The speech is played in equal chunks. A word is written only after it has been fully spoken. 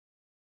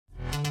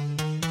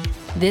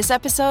This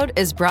episode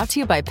is brought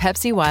to you by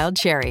Pepsi Wild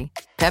Cherry.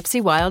 Pepsi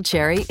Wild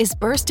Cherry is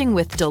bursting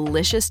with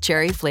delicious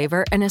cherry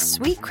flavor and a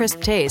sweet,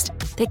 crisp taste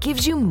that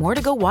gives you more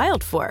to go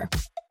wild for.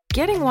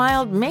 Getting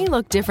wild may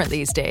look different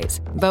these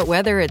days, but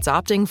whether it's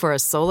opting for a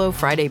solo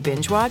Friday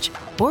binge watch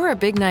or a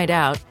big night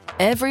out,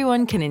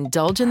 everyone can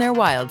indulge in their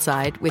wild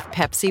side with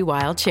Pepsi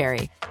Wild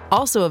Cherry.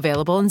 Also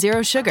available in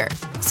Zero Sugar.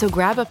 So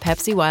grab a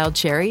Pepsi Wild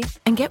Cherry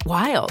and get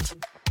wild.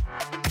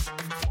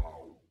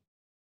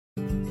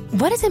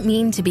 What does it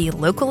mean to be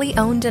locally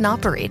owned and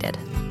operated?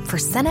 For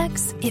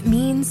Cenex, it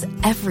means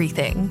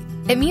everything.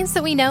 It means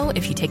that we know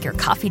if you take your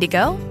coffee to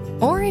go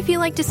or if you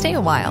like to stay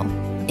a while.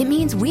 It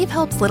means we've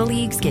helped Little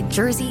Leagues get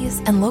jerseys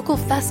and local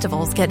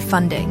festivals get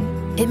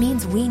funding. It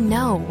means we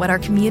know what our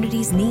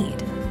communities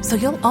need. So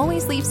you'll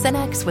always leave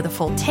Cenex with a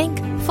full tank,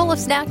 full of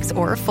snacks,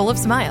 or full of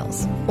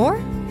smiles.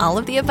 Or all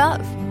of the above.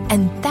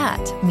 And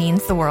that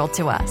means the world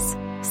to us.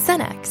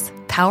 Cenex,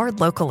 powered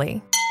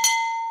locally.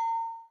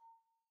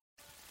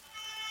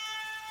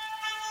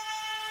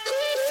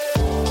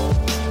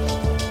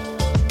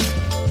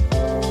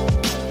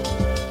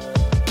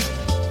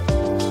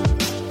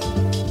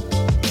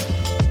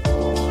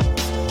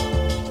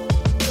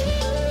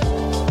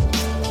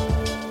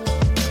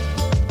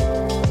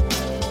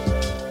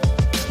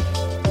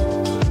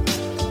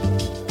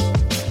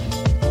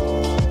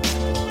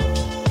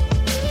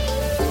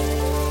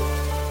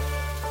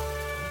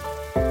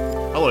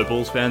 Hello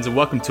Bulls fans and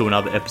welcome to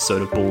another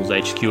episode of Bulls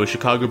HQ, a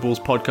Chicago Bulls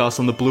podcast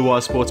on the Blue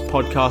Wire Sports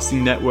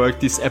Podcasting Network.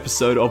 This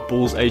episode of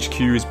Bulls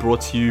HQ is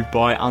brought to you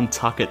by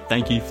Untuckit.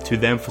 Thank you to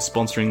them for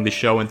sponsoring the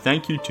show, and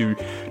thank you to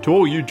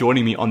all you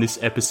joining me on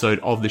this episode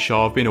of the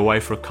show. I've been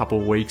away for a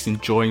couple of weeks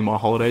enjoying my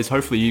holidays.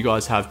 Hopefully you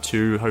guys have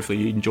too. Hopefully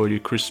you enjoyed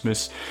your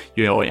Christmas,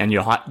 and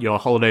your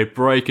holiday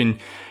break, and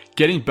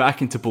getting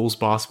back into Bulls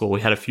basketball.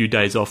 We had a few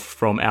days off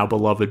from our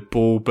beloved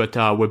Bull, but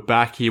we're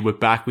back here. We're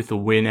back with a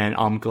win, and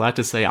I'm glad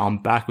to say I'm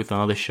back with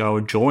another show,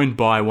 joined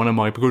by one of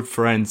my good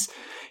friends.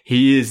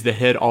 He is the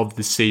head of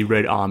the Sea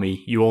Red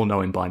Army. You all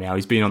know him by now.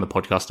 He's been on the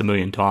podcast a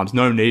million times.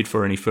 No need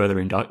for any further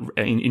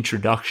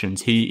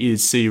introductions. He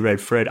is Sea Red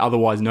Fred,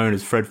 otherwise known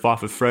as Fred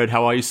Pfeiffer. Fred,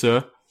 how are you,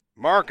 sir?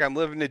 Mark, I'm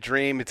living the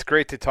dream. It's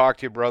great to talk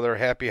to you, brother.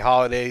 Happy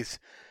holidays.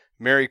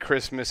 Merry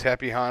Christmas.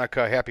 Happy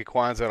Hanukkah. Happy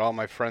Kwanzaa to all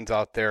my friends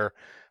out there.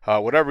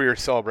 Whatever you're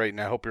celebrating,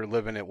 I hope you're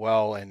living it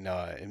well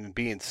and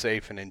being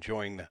safe and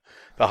enjoying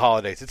the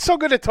holidays. It's so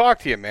good to talk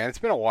to you, man. It's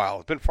been a while.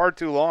 It's been far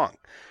too long.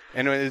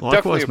 And it's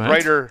Likewise,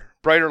 definitely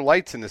brighter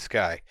lights in the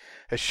sky.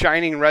 A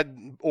shining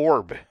red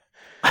orb.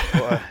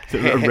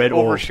 Red over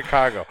orb.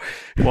 Chicago.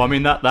 Well, I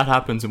mean, that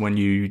happens when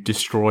you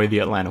destroy the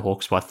Atlanta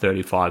Hawks by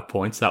 35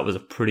 points. That was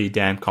a pretty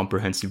damn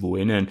comprehensive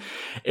win, and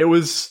it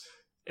was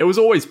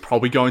always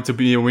probably going to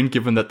be a win,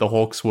 given that the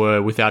Hawks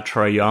were without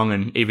Trae Young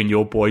and even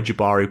your boy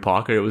Jabari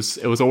Parker. It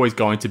was always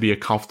going to be a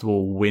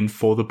comfortable win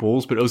for the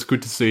Bulls, but it was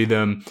good to see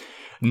them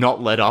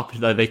not let up.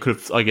 They could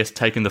have, I guess,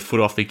 taken the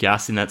foot off the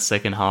gas in that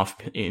second half,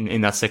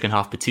 in that second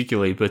half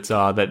particularly, but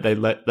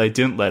they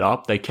didn't let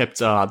up. They kept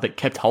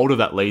hold of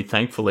that lead,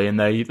 thankfully, and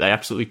they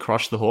absolutely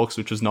crushed the Hawks,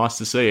 which was nice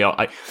to see.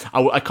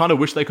 I kind of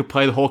wish they could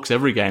play the Hawks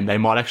every game. They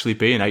might actually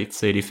be an 8th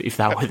seed if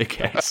that were the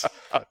case.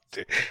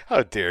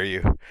 How dare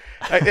you?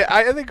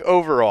 I think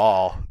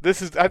overall,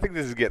 this is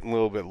getting a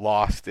little bit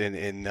lost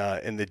in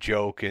the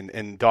joke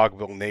and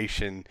Dogville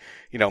Nation,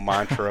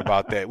 mantra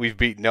about that. We've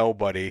beat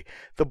nobody.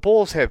 The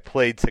Bulls have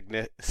played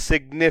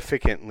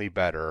significantly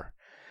better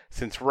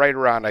since right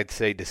around, I'd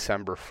say,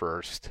 December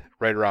 1st.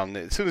 Right around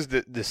as soon as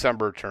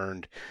December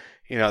turned,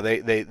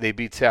 they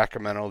beat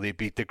Sacramento, they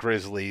beat the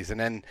Grizzlies, and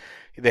then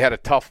they had a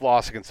tough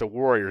loss against the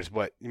Warriors.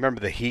 But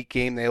remember the Heat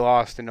game they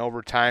lost in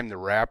overtime, the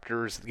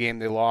Raptors game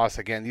they lost.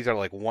 Again, these are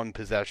like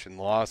one-possession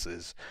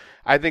losses.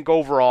 I think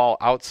overall,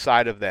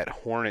 outside of that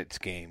Hornets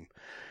game,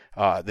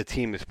 the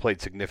team has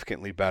played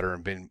significantly better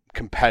and been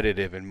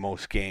competitive in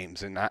most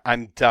games, and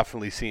I'm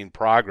definitely seeing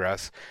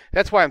progress.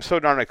 That's why I'm so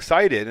darn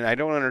excited, and I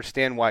don't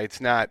understand why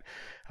it's not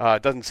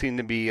doesn't seem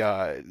to be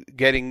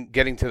getting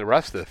to the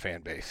rest of the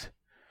fan base.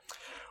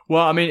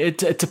 Well, I mean,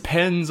 it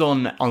depends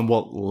on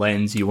what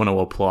lens you want to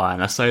apply,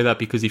 and I say that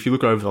because if you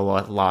look over the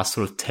last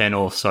sort of 10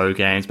 or so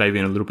games, maybe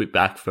a little bit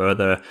back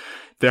further,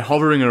 they're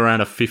hovering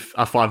around a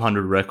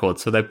 500 record.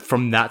 So they,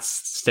 from that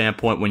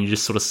standpoint, when you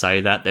just sort of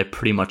say that, they're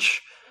pretty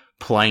much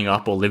playing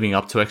up or living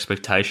up to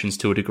expectations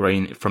to a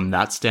degree from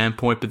that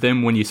standpoint. But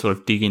then when you sort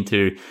of dig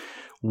into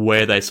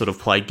where they sort of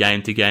play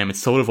game to game, it's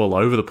sort of all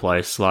over the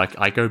place. Like,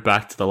 I go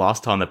back to the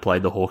last time they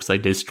played the Hawks. They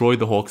destroyed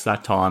the Hawks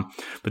that time,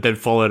 but then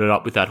followed it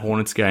up with that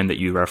Hornets game that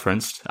you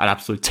referenced, an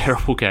absolute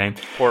terrible game.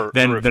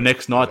 Then the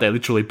next night, they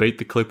literally beat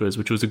the Clippers,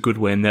 which was a good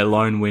win, their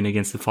lone win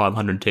against the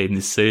 500 team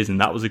this season.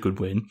 That was a good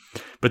win.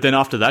 But then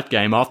after that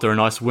game, after a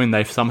nice win,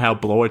 they somehow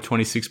blow a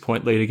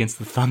 26-point lead against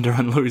the Thunder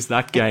and lose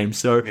that game.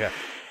 So yeah.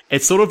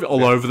 It's sort of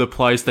all over the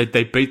place. They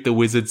beat the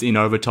Wizards in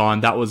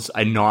overtime. That was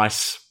a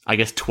nice, I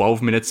guess,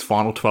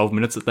 final 12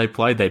 minutes that they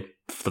played.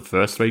 For the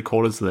first three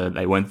quarters,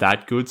 they weren't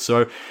that good.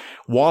 So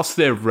whilst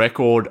their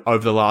record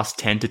over the last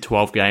 10 to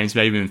 12 games,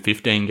 maybe even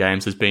 15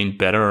 games, has been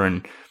better,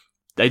 and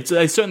they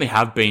certainly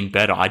have been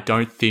better, I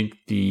don't think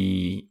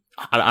the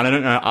I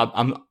don't know.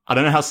 I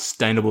don't know how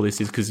sustainable this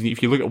is, because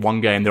if you look at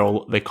one game,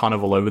 they're kind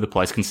of all over the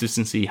place.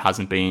 Consistency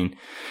hasn't been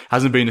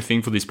a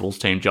thing for this Bulls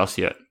team just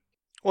yet.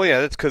 Well,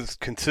 yeah, that's because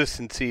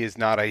consistency is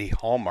not a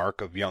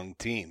hallmark of young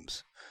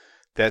teams.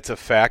 That's a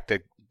fact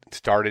that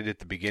started at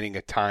the beginning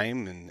of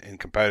time in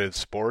competitive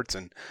sports,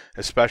 and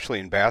especially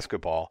in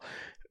basketball.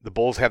 The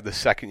Bulls have the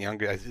second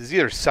youngest, it's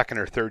either second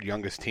or third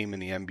youngest team in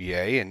the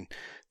NBA, and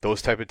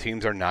those type of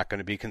teams are not going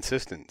to be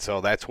consistent.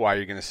 So that's why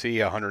you're going to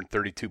see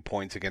 132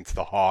 points against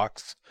the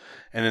Hawks,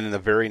 and then in the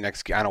very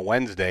next, on a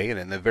Wednesday, and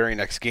in the very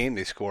next game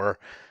they score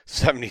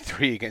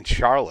 73 against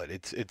Charlotte.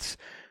 It's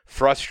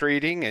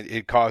frustrating.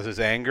 It causes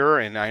anger,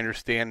 and I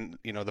understand,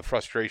 the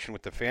frustration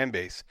with the fan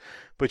base.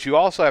 But you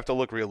also have to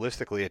look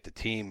realistically at the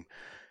team.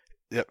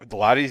 A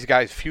lot of these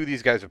guys, few of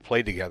these guys have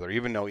played together,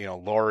 even though,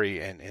 Laurie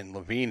and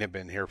Levine have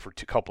been here for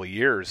a couple of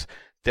years.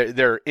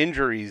 Their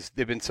injuries,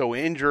 they've been so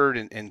injured,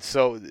 and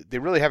so they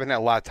really haven't had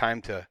a lot of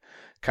time to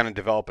kind of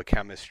develop a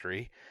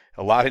chemistry.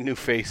 A lot of new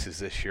faces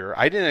this year.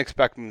 I didn't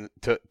expect them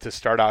to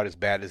start out as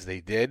bad as they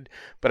did,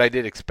 but I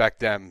did expect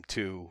them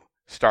to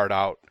start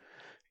out,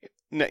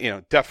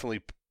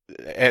 definitely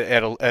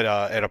at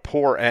a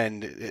poor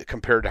end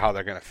compared to how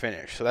they're going to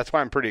finish. So that's why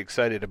I'm pretty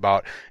excited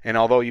about. And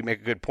although you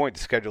make a good point,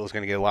 the schedule is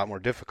going to get a lot more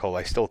difficult.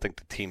 I still think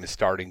the team is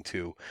starting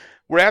to.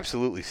 We're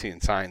absolutely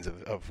seeing signs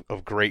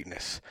of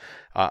greatness.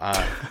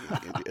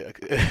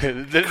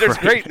 There's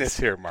greatness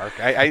here, Mark.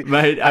 I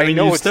mean,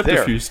 know you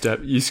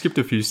skipped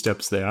a few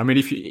steps there. I mean,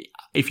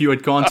 if you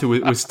had gone to,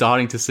 we're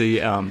starting to see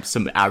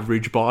some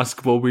average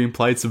basketball being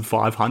played, some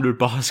 500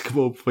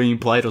 basketball being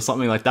played, or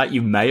something like that,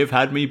 you may have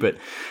had me. But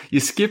you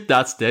skipped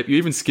that step. You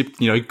even skipped,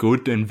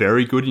 good and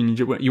very good, and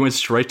you went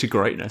straight to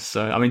greatness.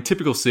 So, I mean,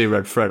 typical C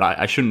Red Fred.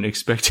 I shouldn't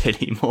expect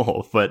any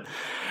more. But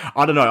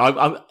I don't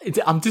know.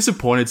 I'm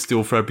disappointed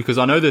still, Fred,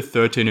 because I know they're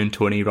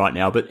 13-20 right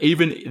now. But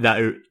even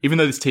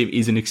though this team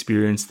isn't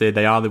experienced,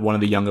 they are one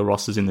of the younger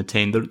rosters in the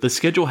team. The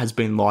schedule has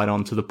been light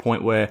on to the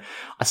point where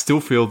I still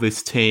feel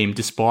this team,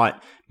 despite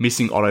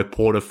missing Otto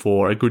Porter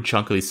for a good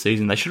chunk of this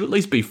season, they should at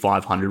least be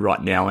 500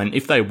 right now. And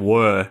if they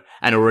were,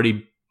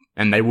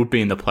 and they would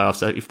be in the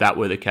playoffs if that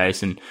were the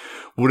case, and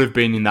would have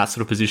been in that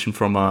sort of position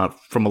from a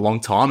long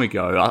time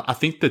ago, I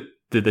think that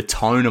the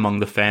tone among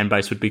the fan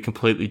base would be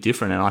completely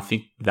different. And I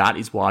think that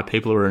is why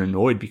people are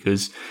annoyed,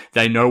 because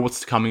they know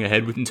what's coming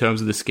ahead in terms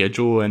of the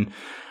schedule. And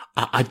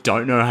I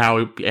don't know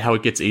how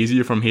it gets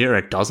easier from here.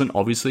 It doesn't,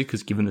 obviously,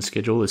 because given the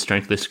schedule, the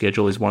strength of the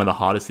schedule is one of the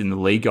hardest in the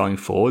league going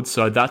forward.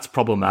 So that's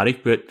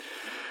problematic. But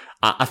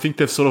I think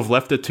they've sort of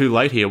left it too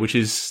late here,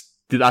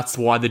 that's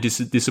why the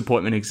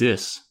disappointment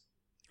exists.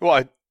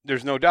 Well,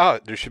 there's no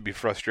doubt there should be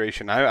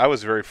frustration. I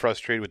was very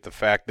frustrated with the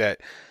fact that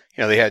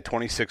they had a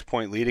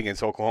 26-point lead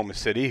against Oklahoma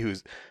City,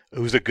 who's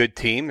a good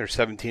team. They're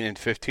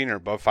 17-15 or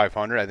above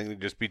 500. I think they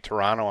just beat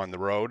Toronto on the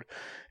road.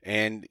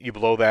 And you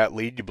blow that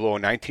lead. You blow a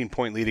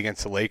 19-point lead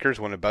against the Lakers,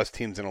 one of the best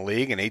teams in the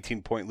league, an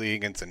 18-point lead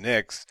against the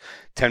Knicks,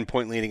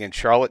 10-point lead against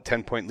Charlotte,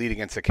 10-point lead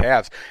against the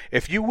Cavs.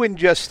 If you win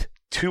just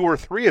 2 or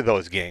 3 of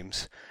those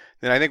games,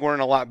 then I think we're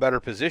in a lot better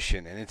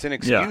position. And it's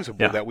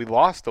inexcusable that we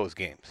lost those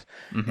games.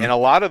 Mm-hmm. And a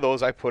lot of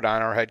those I put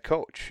on our head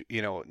coach.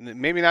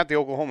 Maybe not the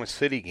Oklahoma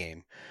City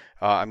game.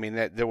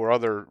 There were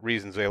other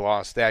reasons they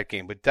lost that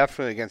game, but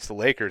definitely against the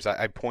Lakers,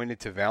 I pointed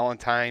to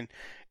Valentine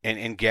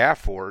and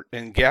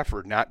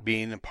Gafford not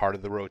being a part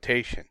of the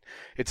rotation.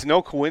 It's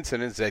no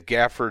coincidence that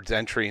Gafford's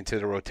entry into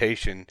the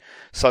rotation,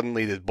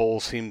 suddenly the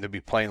Bulls seem to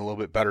be playing a little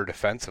bit better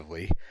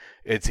defensively.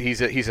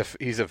 He's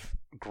a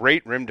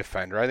great rim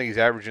defender. I think he's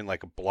averaging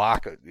like a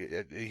block.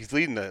 He's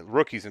leading the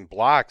rookies in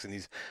blocks, and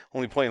he's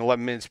only playing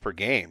 11 minutes per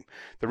game.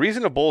 The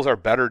reason the Bulls are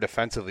better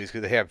defensively is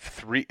because they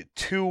have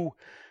two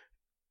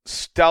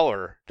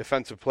stellar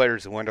defensive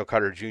players in Wendell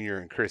Carter Jr.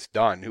 and Chris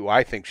Dunn, who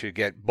I think should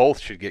get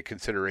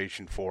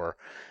consideration for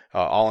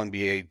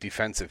All-NBA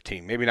defensive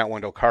team. Maybe not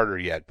Wendell Carter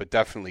yet, but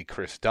definitely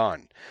Chris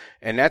Dunn.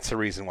 And that's the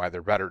reason why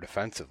they're better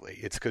defensively.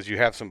 It's because you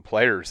have some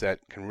players that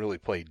can really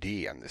play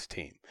D on this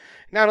team.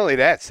 Not only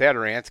that,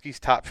 Satoransky's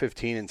top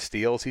 15 in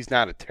steals. He's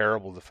not a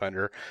terrible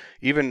defender.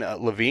 Even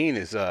Levine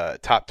is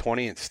top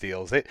 20 in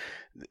steals.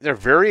 They're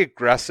very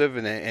aggressive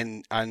on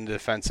the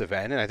defensive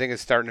end, and I think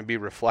it's starting to be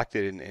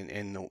reflected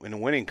in the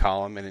winning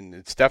column, and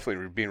it's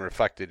definitely being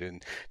reflected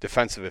in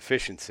defensive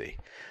efficiency.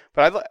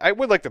 But I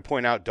would like to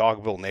point out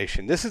Dogville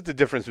Nation. This is the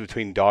difference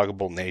between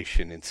Dogville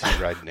Nation and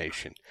C-Red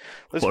Nation.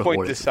 Let's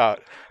point this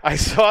out. I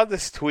saw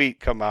this tweet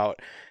come out.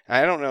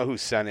 I don't know who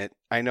sent it.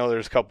 I know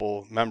there's a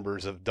couple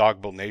members of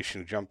Dogville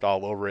Nation who jumped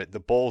all over it. The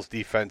Bulls'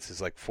 defense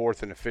is like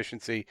 4th in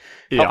efficiency.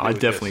 Yeah, I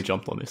definitely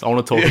jumped on this. I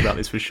want to talk about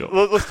this for sure.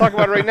 Let's talk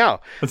about it right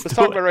now. Let's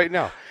talk about it right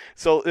now.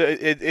 So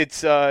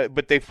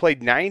but they've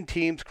played 9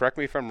 teams, correct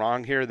me if I'm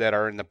wrong here, that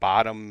are in the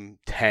bottom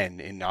 10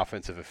 in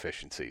offensive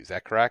efficiency. Is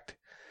that correct?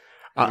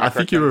 I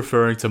think you're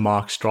referring to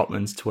Mark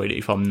Strottman's tweet,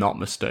 if I'm not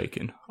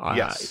mistaken.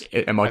 Yes.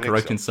 Am I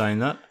correct in saying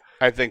that?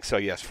 I think so,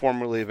 yes.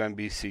 Formerly of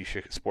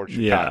NBC Sports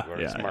Chicago.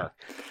 Yeah. Mark.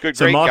 Good,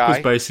 so great Mark guy. was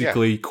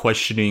basically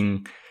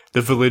questioning the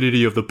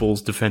validity of the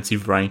Bulls'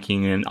 defensive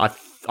ranking, and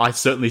I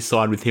certainly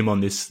side with him on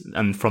this,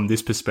 and from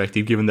this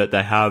perspective, given that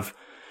they have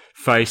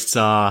faced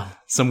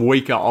some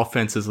weaker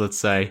offenses, let's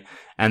say,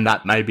 and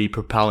that may be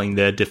propelling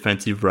their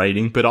defensive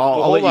rating. But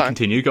I'll let you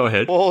continue. Go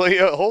ahead. Well,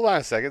 hold on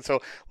a second.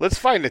 So let's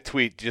find the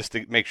tweet just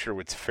to make sure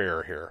it's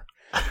fair here.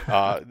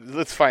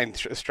 Let's find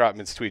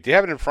Strotman's tweet. Do you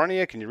have it in front of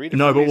you? Can you read it?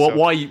 No, but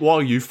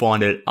while you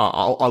find it,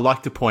 I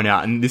like to point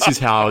out, and this is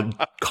how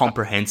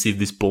comprehensive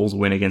this Bulls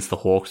win against the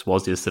Hawks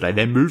was yesterday.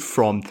 They moved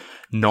from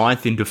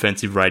 9th in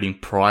defensive rating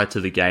prior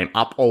to the game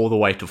up all the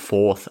way to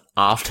 4th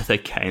after the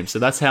game. So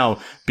that's how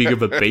big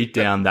of a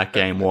beatdown that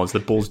game was. The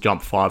Bulls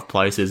jumped 5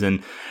 places,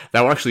 and they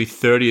were actually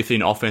 30th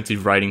in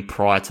offensive rating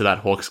prior to that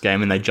Hawks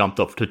game, and they jumped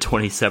up to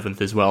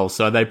 27th as well.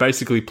 So they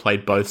basically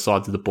played both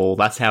sides of the ball.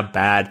 That's how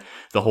bad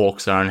the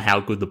Hawks are and how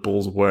good the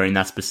Bulls were in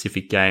that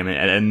specific game,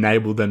 and it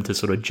enabled them to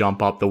sort of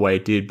jump up the way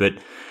it did. But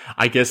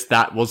I guess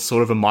that was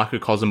sort of a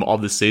microcosm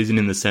of the season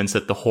in the sense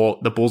that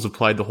the Bulls have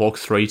played the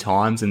Hawks 3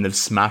 times and they've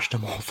smashed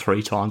them all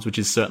 3 times, which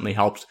has certainly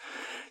helped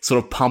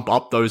sort of pump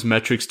up those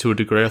metrics to a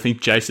degree. I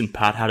think Jason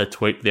Pat had a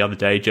tweet the other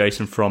day,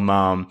 Jason from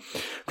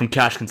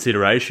Cash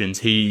Considerations.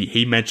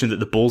 He mentioned that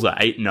the Bulls are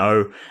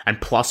 8-0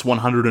 and plus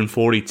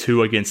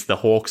 142 against the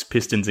Hawks,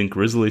 Pistons, and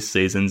Grizzlies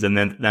seasons, and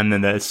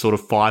then they're sort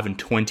of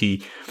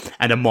 5-20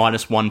 and a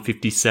minus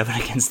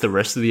 157 against the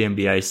rest of the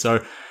NBA.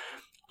 So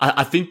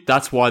I think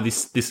that's why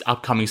this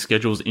upcoming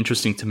schedule is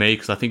interesting to me,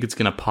 because I think it's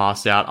going to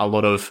pass out a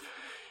lot of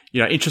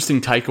interesting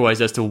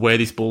takeaways as to where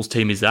this Bulls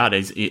team is at.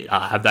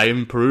 Have they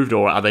improved,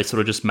 or are they sort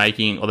of just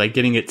are they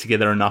getting it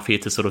together enough here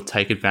to sort of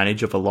take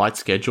advantage of a light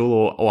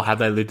schedule, or have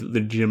they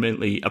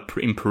legitimately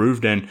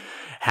improved, and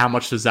how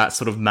much does that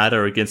sort of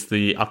matter against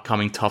the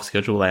upcoming tough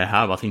schedule they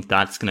have? I think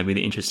that's going to be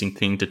the interesting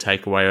thing to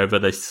take away over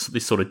this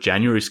sort of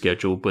January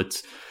schedule.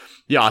 But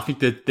yeah, I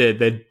think that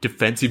their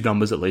defensive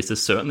numbers at least have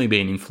certainly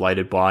been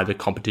inflated by the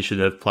competition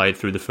they've played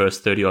through the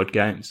first 30-odd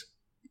games.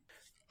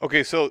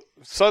 Okay, so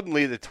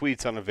suddenly the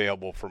tweet's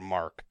unavailable from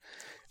Mark.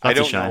 That's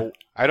a shame.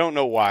 I don't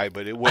know why,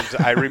 but it was.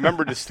 I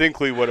remember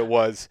distinctly what it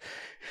was.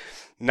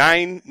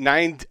 Nine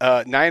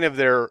of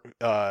their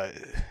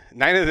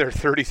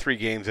 33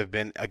 games have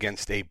been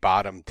against a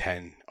bottom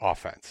 10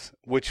 offense,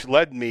 which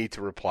led me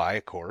to reply,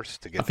 of course,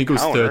 to get. I think it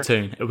was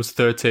 13. It was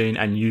 13,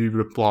 and you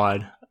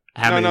replied.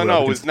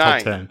 No, it was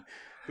 9.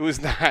 It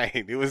was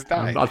 9. It was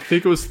 9. I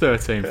think it was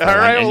 13. All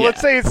right, well,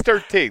 let's say it's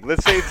 13.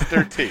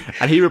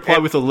 And he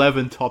replied with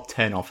 11 top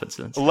 10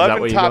 offenses.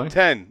 11 top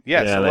 10.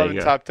 Yes, yeah, 11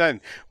 top 10,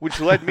 which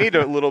led me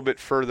to a little bit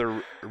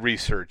further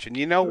research. And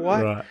you know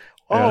what? Right.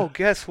 Oh,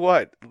 guess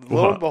what?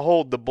 Lo and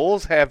behold, the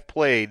Bulls have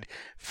played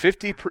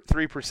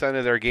 53%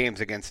 of their games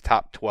against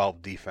top 12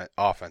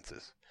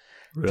 offenses.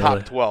 Really?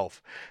 Top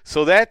 12.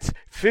 So that's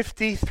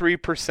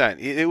 53%.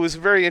 It was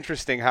very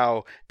interesting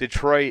how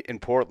Detroit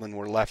and Portland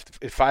were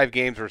left, 5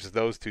 games versus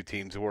those 2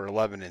 teams who were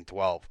 11 and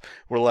 12,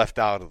 were left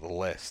out of the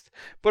list.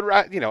 But,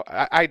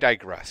 I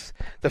digress.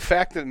 The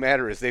fact of the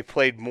matter is they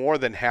played more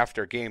than half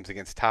their games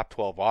against top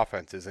 12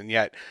 offenses, and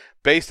yet,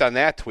 based on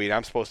that tweet,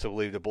 I'm supposed to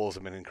believe the Bulls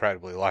have been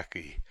incredibly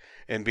lucky.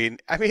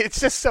 It's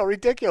just so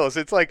ridiculous.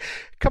 It's like,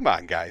 come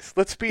on, guys.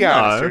 Let's be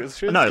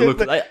honest.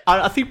 Look,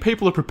 I think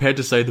people are prepared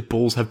to say the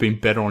Bulls have been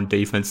better on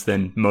defense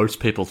than most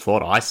people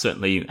thought. I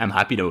certainly am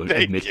happy to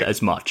admit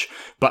as much.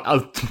 But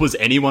was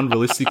anyone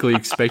realistically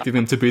expecting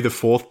them to be the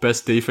 4th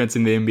best defense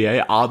in the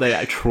NBA? Are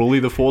they truly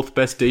the 4th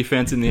best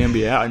defense in the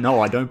NBA? No,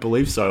 I don't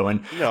believe so.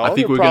 And I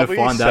think we're going to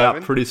find that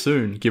out pretty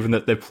soon, given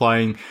that they're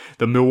playing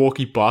the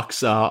Milwaukee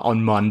Bucks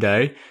on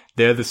Monday.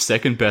 They're the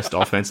 2nd best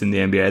offense in the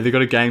NBA. They've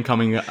got a game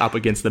coming up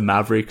against the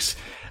Mavericks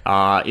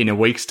in a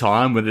week's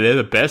time, where they're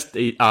the best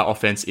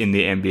offense in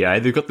the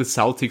NBA. They've got the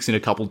Celtics in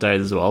a couple of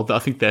days as well. I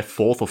think they're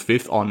 4th or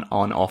 5th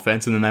on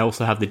offense. And then they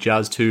also have the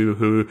Jazz too,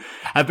 who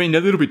have been a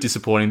little bit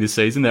disappointing this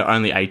season. They're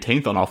only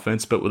 18th on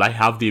offense, but they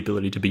have the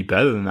ability to be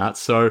better than that.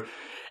 So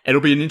it'll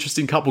be an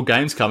interesting couple of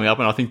games coming up,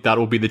 and I think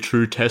that'll be the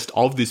true test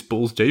of this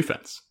Bulls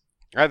defense.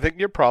 I think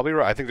you're probably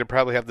right. I think they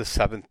probably have the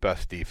 7th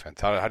best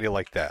defense. How do you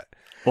like that?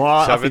 Well,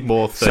 I think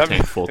more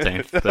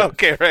 13th, 14th.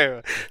 Okay,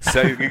 right. So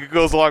it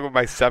goes along with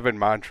my 7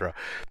 mantra.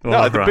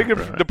 No,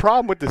 the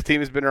problem with this team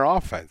has been their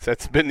offense.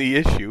 That's been the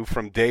issue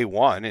from day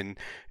one,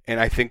 and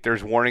I think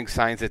there's warning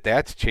signs that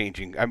that's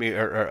changing.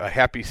 Or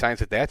happy signs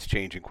that that's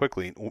changing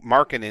quickly.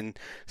 Markkanen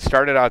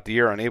started out the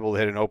year unable to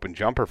hit an open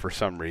jumper for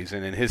some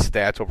reason, and his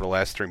stats over the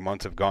last 3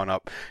 months have gone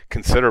up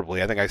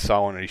considerably. I think I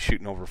saw one, and he's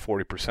shooting over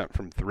 40%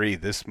 from 3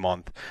 this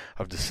month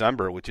of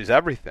December, which is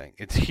everything.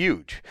 It's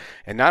huge.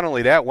 And not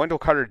only that, Wendell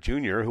Carter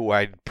Jr., who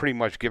I'd pretty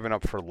much given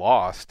up for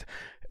lost,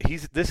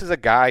 this is a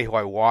guy who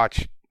I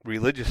watch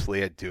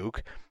religiously at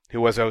Duke,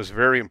 who I was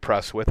very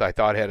impressed with. I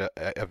thought had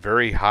a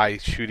very high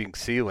shooting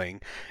ceiling.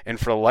 And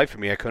for the life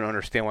of me, I couldn't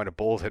understand why the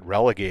Bulls had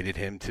relegated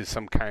him to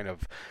some kind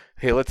of,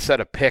 hey, let's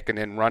set a pick and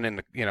then run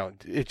in.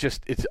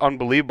 It's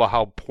unbelievable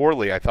how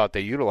poorly I thought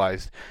they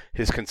utilized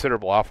his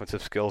considerable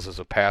offensive skills as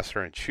a passer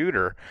and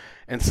shooter.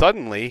 And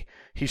suddenly,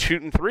 he's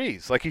shooting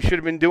threes like he should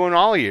have been doing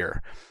all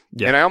year.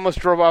 Yeah. And I almost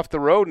drove off the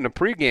road in a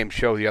pregame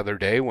show the other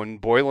day when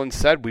Boylan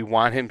said we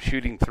want him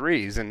shooting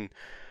threes. And,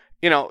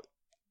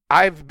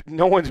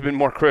 no one's been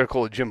more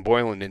critical of Jim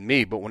Boylan than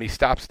me, but when he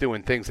stops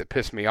doing things that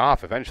piss me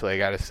off, eventually I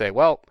got to say,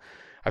 well,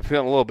 I'm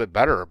feeling a little bit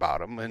better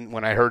about him. And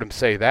when I heard him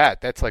say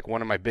that, that's like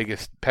one of my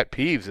biggest pet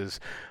peeves is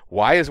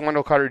why is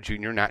Wendell Carter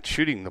Jr. not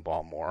shooting the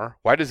ball more?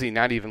 Why does he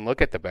not even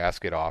look at the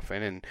basket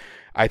often? And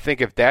I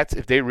think if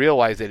they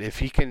realize that if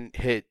he can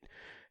hit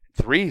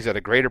threes at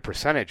a greater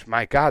percentage,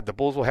 my God, the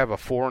Bulls will have a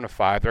 4 and a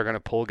 5. They're going to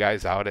pull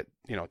guys out at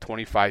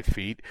 25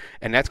 feet,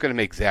 and that's going to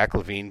make Zach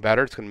LaVine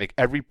better. It's going to make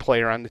every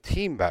player on the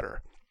team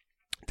better.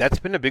 That's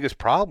been the biggest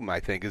problem, I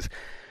think, is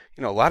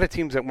a lot of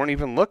teams that weren't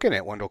even looking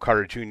at Wendell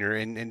Carter Jr.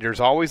 and there's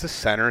always a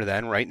center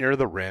then right near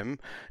the rim,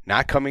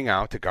 not coming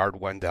out to guard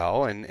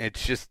Wendell, and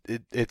it's just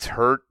it's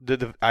hurt.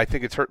 I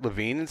think it's hurt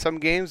LaVine in some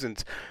games, and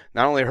it's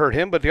not only hurt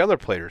him but the other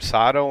players,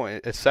 Sato,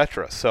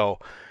 etc. So.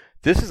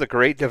 This is a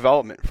great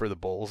development for the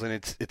Bulls, and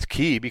it's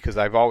key because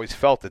I've always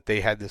felt that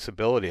they had this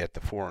ability at the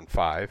 4 and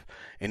 5,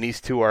 and these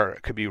two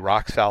could be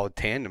rock solid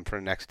tandem for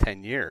the next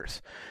 10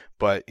 years.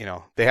 But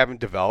they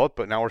haven't developed,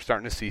 but now we're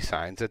starting to see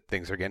signs that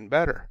things are getting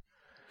better.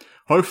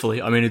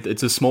 Hopefully. I mean,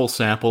 it's a small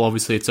sample.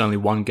 Obviously, it's only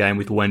one game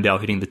with Wendell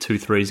hitting the 2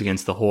 threes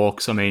against the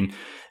Hawks. I mean,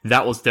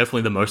 that was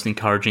definitely the most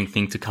encouraging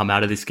thing to come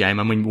out of this game.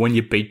 I mean, when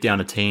you beat down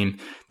a team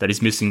that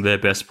is missing their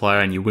best player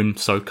and you win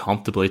so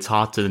comfortably, it's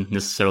hard to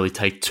necessarily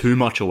take too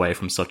much away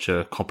from such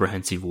a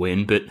comprehensive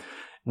win. But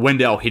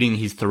Wendell hitting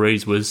his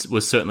threes was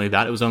certainly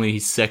that. It was only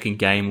his second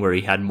game where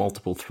he had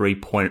multiple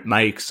 3-point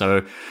makes.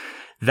 So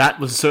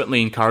that was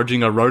certainly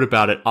encouraging. I wrote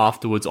about it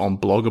afterwards on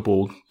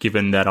Bloggable,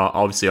 given that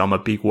obviously I'm a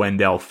big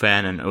Wendell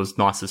fan, and it was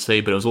nice to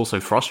see, but it was also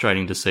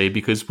frustrating to see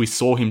because we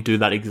saw him do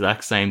that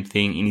exact same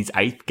thing in his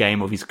 8th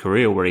game of his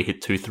career where he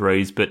hit 2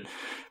 threes, but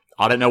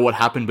I don't know what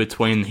happened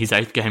between his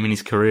 8th game in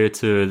his career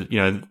to,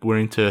 we're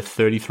into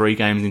 33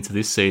 games into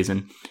this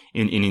season,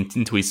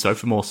 into his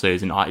sophomore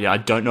season. I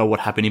don't know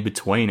what happened in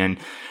between, and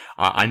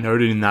I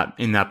noted in that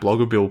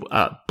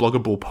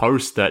Bloggable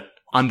post that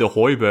under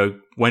Hoiberg,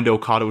 Wendell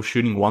Carter was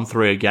shooting 1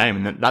 3 a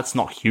game, and that's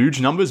not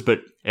huge numbers, but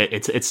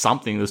it's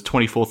something. There's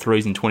 24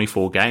 threes in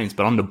 24 games,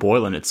 but under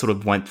Boylen, it sort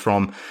of went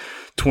from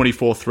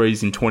 24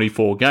 threes in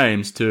 24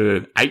 games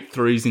to 8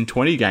 threes in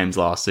 20 games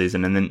last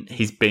season, and then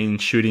he's been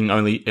shooting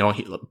only,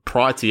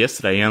 prior to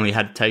yesterday, he only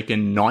had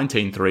taken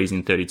 19 threes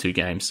in 32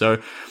 games.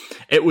 So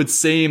it would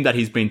seem that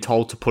he's been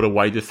told to put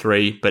away the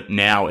 3, but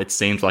now it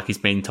seems like he's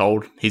been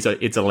told he's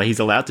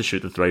allowed to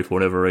shoot the 3 for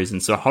whatever reason.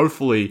 So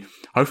hopefully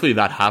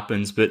that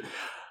happens. But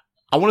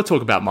I want to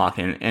talk about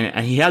Markkanen,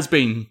 and he has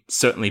been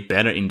certainly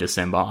better in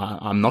December.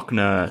 I'm not going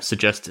to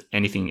suggest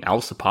anything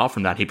else apart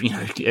from that.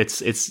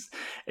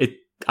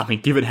 I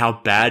mean, given how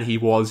bad he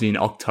was in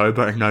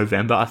October and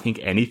November, I think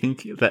anything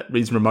that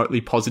is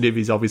remotely positive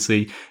is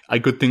obviously a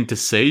good thing to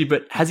see.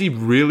 But has he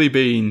really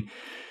been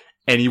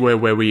anywhere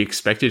where we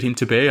expected him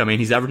to be? I mean,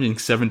 he's averaging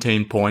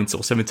 17 points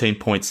or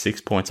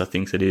 17.6 points, I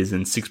think it is,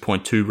 and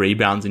 6.2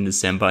 rebounds in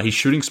December. His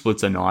shooting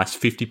splits are nice,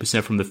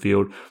 50% from the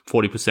field,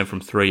 40%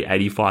 from 3,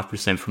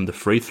 85% from the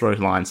free throw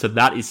line. So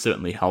that is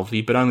certainly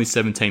healthy, but only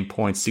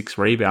 17.6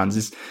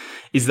 rebounds.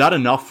 Is that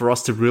enough for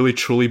us to really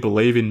truly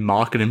believe in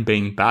Markkanen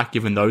being back,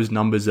 given those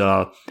numbers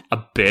are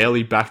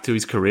barely back to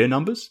his career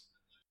numbers?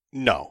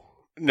 No,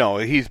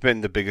 he's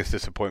been the biggest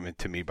disappointment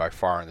to me by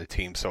far on the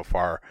team so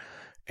far.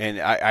 And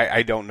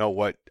I don't know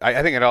what –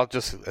 I think it all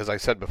just, as I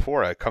said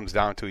before, it comes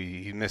down to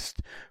he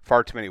missed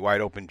far too many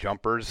wide-open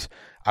jumpers.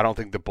 I don't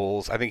think the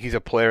Bulls – I think he's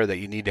a player that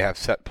you need to have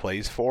set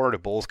plays for. The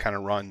Bulls kind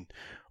of run,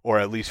 or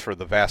at least for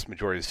the vast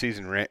majority of the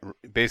season,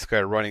 basically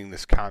are running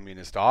this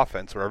communist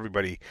offense where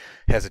everybody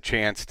has a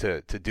chance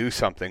to do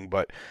something.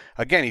 But,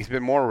 again, he's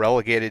been more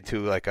relegated to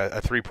like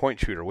a three-point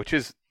shooter,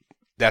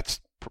 that's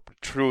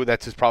true.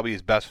 That's probably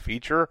his best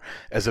feature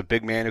as a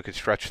big man who could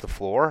stretch the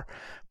floor.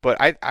 But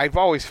I've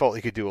always felt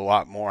he could do a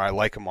lot more. I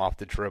like him off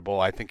the dribble.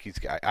 I think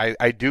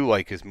I do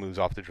like his moves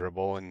off the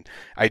dribble, and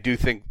I do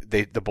think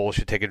the Bulls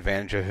should take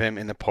advantage of him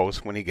in the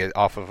post when he gets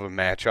off of a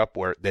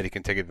matchup that he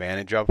can take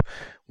advantage of,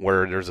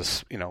 where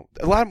there's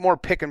a lot more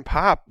pick and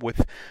pop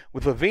with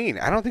LaVine.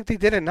 I don't think they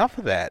did enough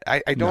of that.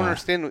 I don't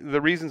understand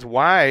the reasons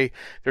why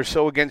they're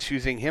so against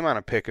using him on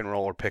a pick and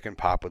roll or pick and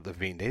pop with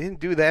LaVine. They didn't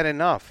do that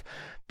enough,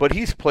 but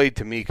he's played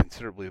to me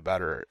considerably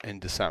better in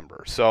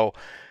December. So.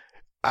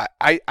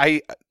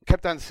 I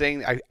kept on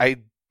saying I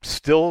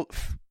still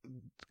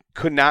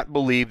could not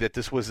believe that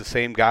this was the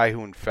same guy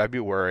who in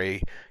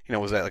February,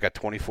 was at like a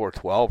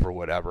 24-12 or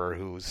whatever,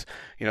 who's,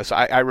 so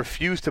I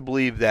refuse to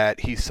believe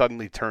that he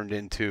suddenly turned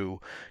into,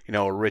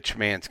 a rich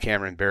man's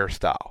Cameron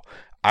Bairstow.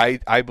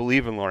 I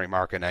believe in Lauri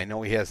Markkanen. I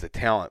know he has the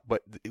talent,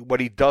 but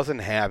what he doesn't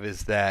have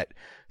is that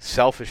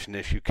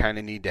selfishness you kind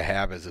of need to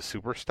have as a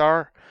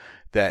superstar.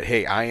 That,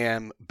 hey, I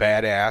am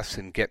badass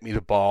and get me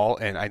the ball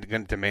and I'm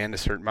going to demand a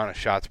certain amount of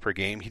shots per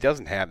game. He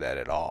doesn't have that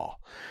at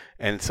all.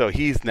 And so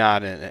he's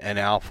not an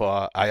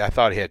alpha. I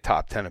thought he had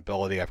top 10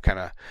 ability. I've kind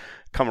of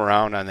come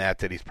around on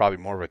that he's probably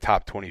more of a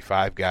top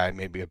 25 guy,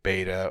 maybe a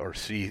beta or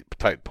C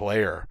type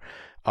player.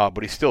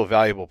 But he's still a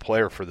valuable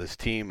player for this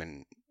team,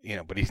 and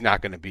but he's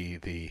not going to be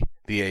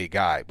the A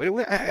guy. But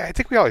I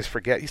think we always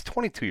forget he's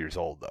 22 years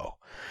old though,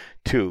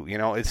 too.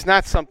 It's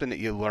not something that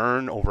you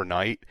learn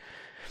overnight.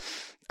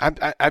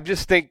 I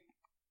just think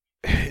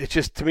it's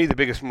just, to me, the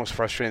biggest, most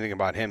frustrating thing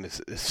about him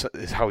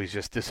is how he's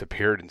just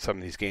disappeared in some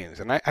of these games.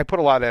 And I put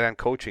a lot of that on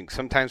coaching.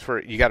 Sometimes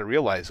you got to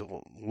realize,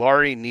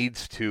 Laurie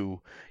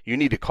you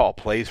need to call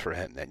plays for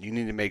him then. You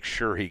need to make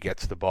sure he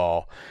gets the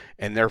ball,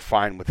 and they're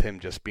fine with him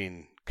just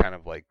being kind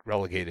of like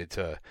relegated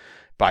to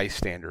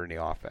bystander in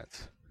the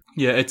offense.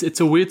 Yeah, it's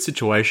a weird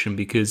situation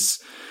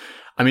because,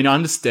 I mean, I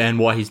understand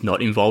why he's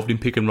not involved in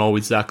pick and roll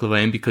with Zach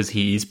LaVine, because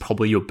he is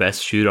probably your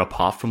best shooter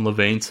apart from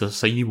LaVine.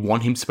 So you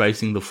want him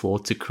spacing the floor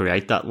to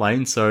create that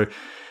lane. So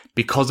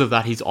because of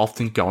that, he's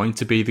often going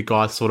to be the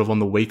guy sort of on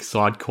the weak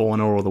side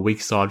corner or the weak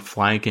side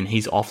flank, and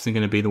he's often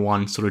going to be the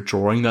one sort of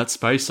drawing that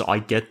space. So I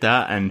get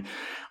that, and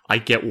I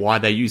get why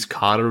they use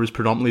Carter as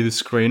predominantly the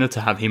screener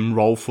to have him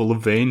roll for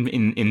LaVine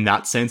in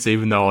that sense,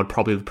 even though I'd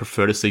probably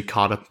prefer to see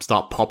Carter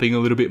start popping a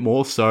little bit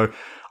more. So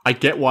I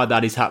get why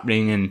that is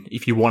happening, and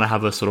if you want to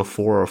have a sort of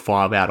 4 or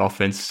 5 out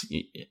offense,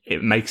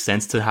 it makes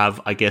sense to have,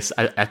 I guess,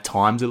 at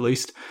times at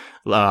least,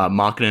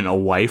 Markkanen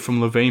away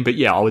from LaVine. But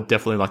yeah, I would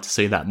definitely like to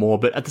see that more.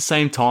 But at the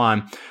same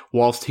time,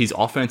 whilst his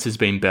offense has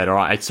been better,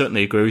 I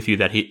certainly agree with you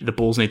that the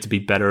Bulls need to be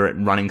better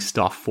at running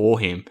stuff for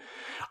him.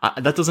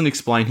 That doesn't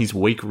explain his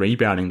weak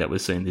rebounding that we're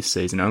seeing this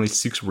season. Only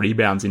 6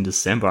 rebounds in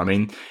December. I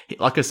mean,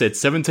 like I said,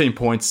 17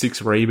 points,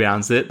 6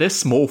 rebounds. They're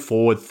small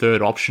forward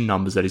third option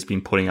numbers that he's been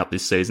putting up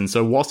this season.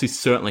 So whilst he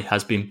certainly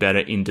has been better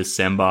in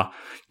December,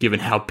 given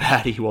how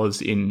bad he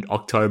was in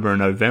October and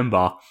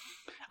November,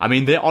 I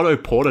mean, they're Otto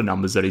Porter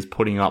numbers that he's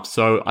putting up.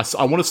 So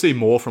I want to see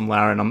more from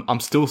Larry, and I'm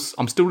still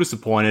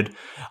disappointed.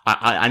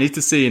 I need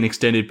to see an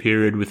extended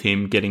period with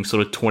him getting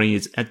sort of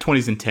 20s and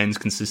 10s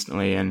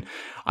consistently. And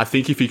I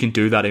think if he can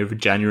do that over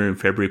January and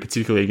February,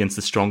 particularly against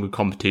the stronger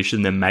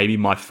competition, then maybe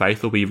my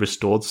faith will be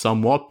restored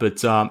somewhat.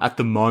 But at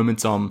the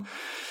moment, I'm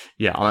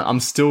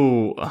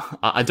still,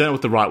 I don't know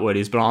what the right word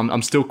is, but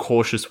I'm still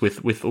cautious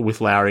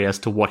with Larry as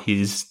to what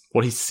his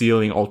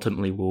ceiling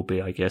ultimately will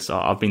be, I guess.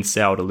 I've been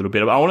soured a little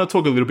bit. I want to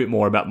talk a little bit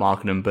more about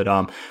Markkanen, but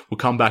we'll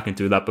come back and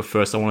do that. But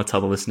first, I want to tell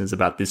the listeners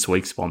about this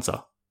week's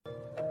sponsor.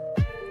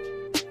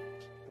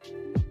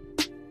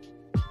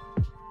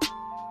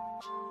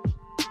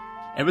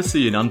 Ever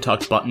see an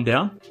untucked button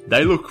down?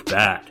 They look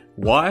bad.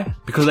 Why?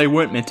 Because they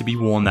weren't meant to be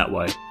worn that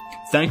way.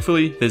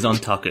 Thankfully, there's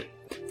Untuck It,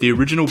 the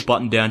original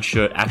button-down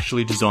shirt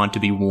actually designed to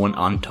be worn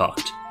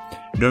untucked.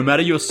 No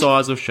matter your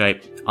size or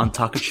shape,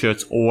 Untuck It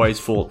shirts always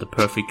fall at the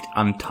perfect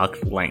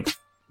untucked length.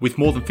 With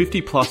more than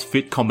 50 plus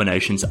fit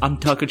combinations,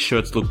 Untuck It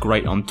shirts look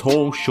great on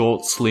tall,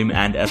 short, slim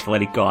and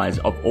athletic guys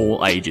of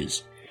all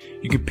ages.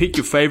 You can pick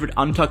your favourite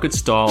Untuck It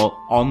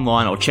style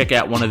online or check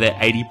out one of their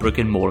 80 brick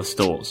and mortar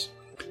stores.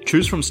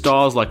 Choose from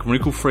styles like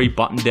wrinkle-free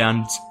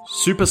button-downs,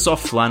 super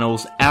soft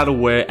flannels,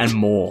 outerwear and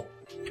more.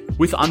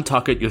 With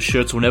Untuck It, your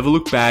shirts will never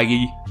look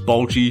baggy,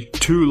 bulgy,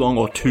 too long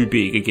or too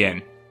big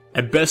again.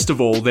 And best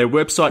of all, their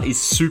website is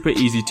super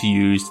easy to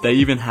use. They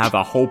even have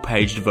a whole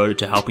page devoted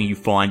to helping you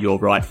find your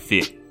right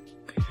fit.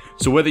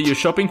 So whether you're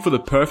shopping for the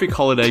perfect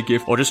holiday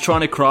gift or just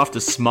trying to craft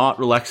a smart,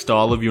 relaxed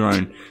style of your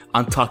own,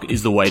 Untuck It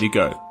is the way to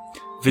go.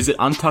 Visit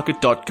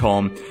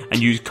untuckit.com and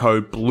use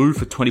code BLUE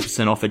for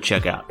 20% off at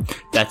checkout.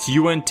 That's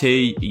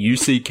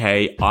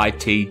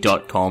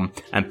UNTUCKIT.com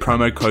and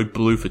promo code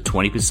BLUE for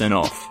 20%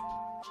 off.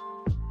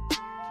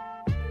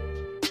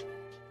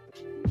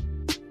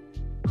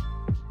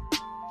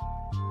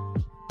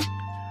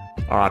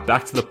 All right,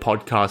 back to the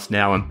podcast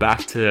now, and back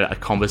to a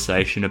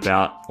conversation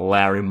about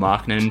Lauri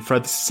Markkanen. And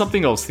Fred, this is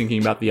something I was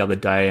thinking about the other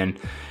day, and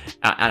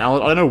I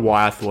don't know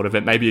why I thought of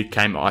it. Maybe it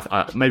came.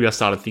 Maybe I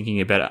started thinking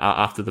about it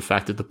after the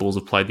fact that the Bulls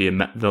have played the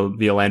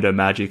Orlando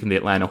Magic and the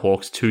Atlanta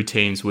Hawks, 2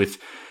 teams with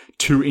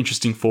 2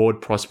 interesting forward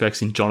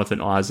prospects in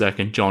Jonathan Isaac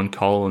and John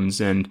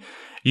Collins. And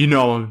you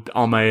know,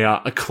 I'm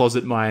a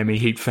closet Miami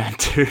Heat fan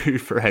too,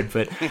 Fred.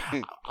 But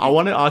I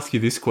want to ask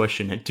you this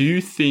question: do you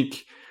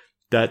think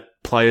that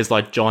players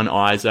like John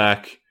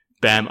Isaac,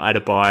 Bam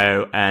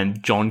Adebayo,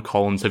 and John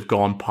Collins have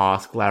gone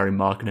past Lauri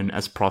Markkanen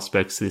as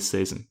prospects this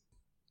season?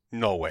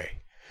 No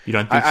way. You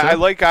don't think so? I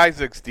like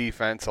Isaac's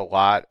defense a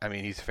lot. I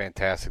mean, he's a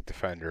fantastic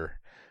defender.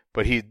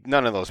 But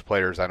none of those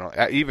players,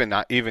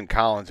 even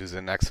Collins, who's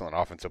an excellent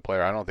offensive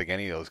player, I don't think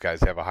any of those guys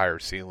have a higher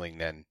ceiling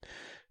than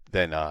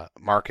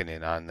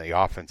Markkanen on the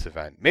offensive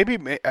end. Maybe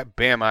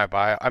Bam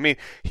Adebayo. I mean,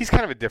 he's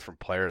kind of a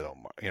different player though.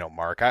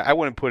 Mark. I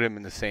wouldn't put him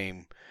in the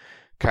same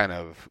kind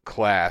of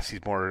class.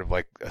 He's more of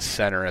like a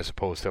center as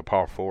opposed to a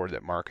power forward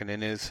that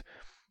Markkanen is.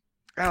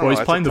 Well, he's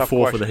playing the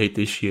 4 for the Heat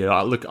this year.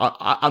 Look,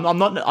 I'm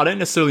not. I don't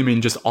necessarily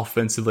mean just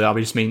offensively. I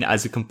just mean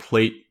as a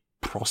complete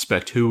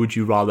prospect. Who would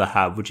you rather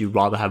have? Would you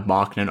rather have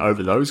Markkanen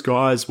over those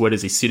guys? Where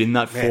does he sit in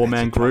that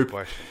 4-man group?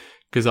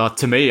 Because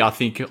to me, I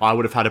think I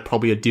would have had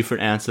probably a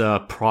different answer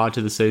prior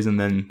to the season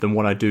than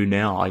what I do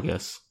now, I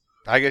guess.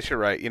 I guess you're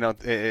right.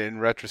 In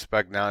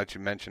retrospect, now that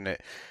you mention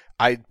it,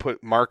 I'd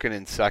put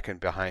Markkanen second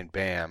behind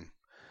Bam.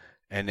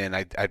 And then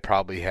I'd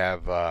probably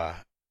have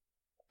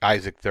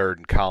Isaac third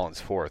and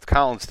Collins fourth.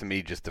 Collins, to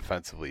me, just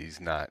defensively,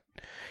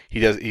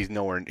 he's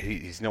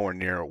nowhere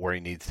near where he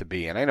needs to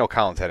be. And I know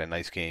Collins had a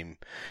nice game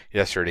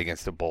yesterday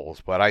against the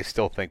Bulls, but I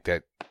still think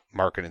that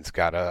Markkanen's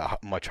got a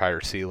much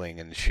higher ceiling,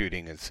 and his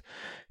shooting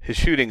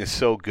is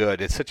so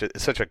good. It's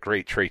such a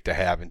great trait to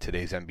have in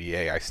today's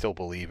NBA. I still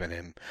believe in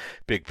him,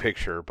 big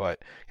picture.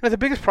 But the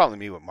biggest problem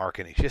to me with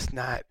Markkanen,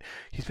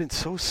 he's been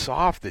so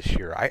soft this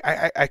year.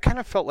 I kind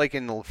of felt like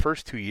in the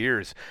first 2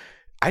 years,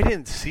 I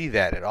didn't see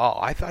that at all.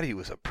 I thought he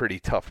was a pretty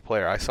tough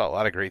player. I saw a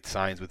lot of great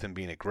signs with him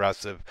being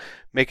aggressive,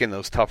 making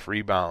those tough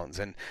rebounds.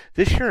 And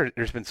this year,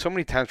 there's been so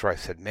many times where I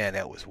said, man,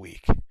 that was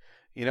weak.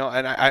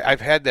 And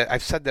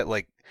I've said that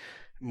like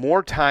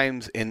more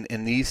times in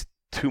these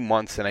 2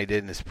 months than I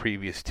did in his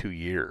previous 2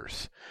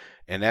 years.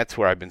 And that's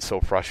where I've been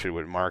so frustrated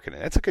with Markkanen.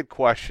 That's a good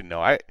question,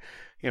 though.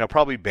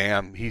 Probably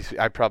Bam.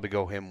 I'd probably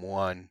go him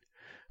one.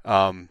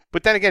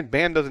 But then again,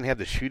 Bam doesn't have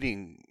the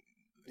shooting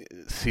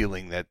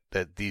ceiling that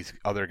these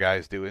other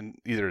guys do, and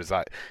either is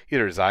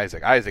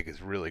Isaac. Isaac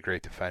is a really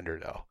great defender,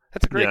 though.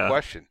 That's a great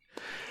question.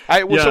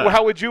 So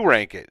how would you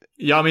rank it?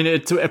 Yeah, I mean,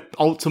 it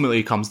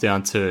ultimately comes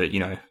down to,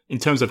 in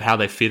terms of how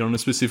they fit on a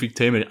specific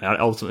team, it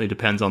ultimately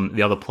depends on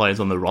the other players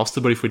on the roster.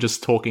 But if we're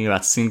just talking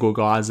about single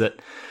guys that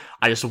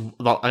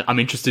I'm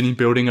interested in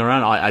building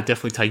around, I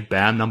definitely take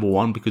Bam number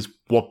one, because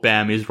what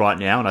Bam is right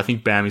now, and I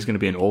think Bam is going to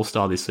be an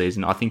all-star this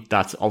season. I think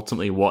that's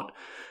ultimately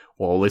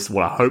at least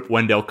what I hope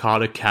Wendell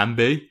Carter can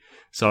be.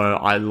 So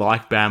I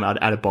like Bam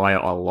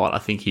Adebayo a lot. I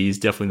think he's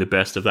definitely the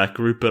best of that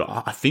group. But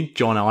I think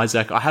John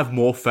Isaac, I have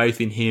more faith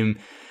in him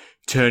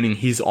turning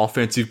his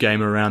offensive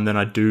game around than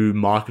I do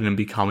Markkanen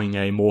becoming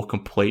a more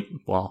complete,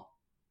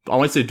 I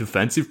won't say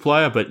defensive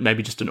player, but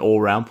maybe just an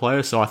all-round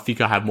player. So I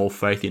think I have more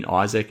faith in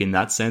Isaac in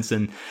that sense.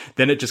 And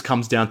then it just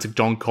comes down to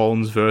John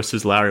Collins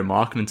versus Larry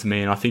Markkanen to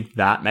me. And I think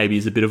that maybe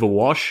is a bit of a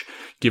wash,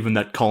 given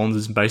that Collins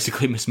has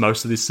basically missed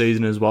most of this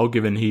season as well,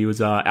 given he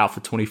was out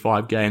for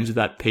 25 games with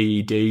that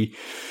PED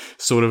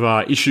sort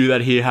of issue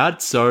that he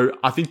had. So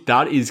I think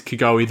that could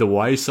go either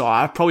way. So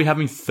I probably have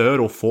him third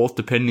or fourth,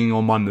 depending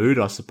on my mood,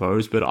 I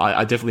suppose. But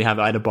I definitely have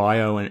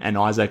Adebayo and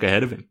Isaac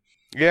ahead of him.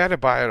 Yeah,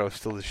 Adebayo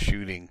still is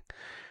shooting.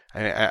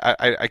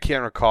 I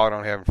can't recall. I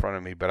don't have it in front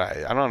of me, but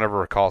I don't ever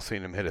recall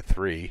seeing him hit a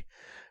three.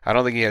 I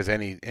don't think he has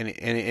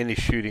any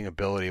shooting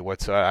ability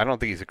whatsoever. I don't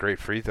think he's a great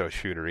free throw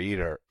shooter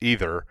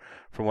either,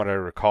 from what I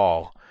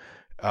recall.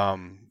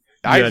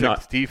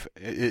 Isaac's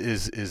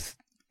is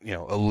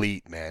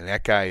elite, man.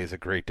 That guy is a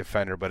great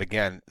defender. But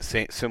again,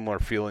 similar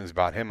feelings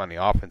about him on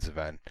the offensive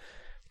end.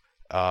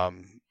 I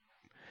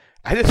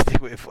just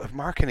think if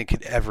Markkanen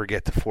could ever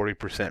get to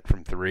 40%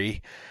 from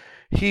three,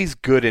 he's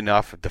good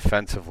enough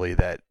defensively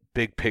that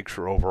big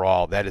picture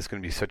overall, that is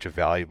going to be such a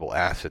valuable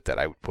asset that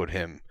I would put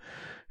him,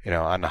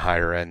 on the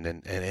higher end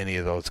than any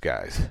of those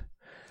guys.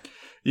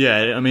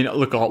 Yeah, I mean,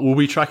 look, we'll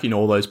be tracking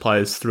all those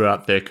players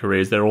throughout their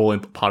careers. They're all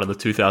part of the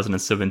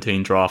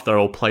 2017 draft. They're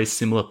all play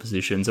similar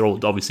positions. They're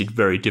all obviously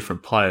very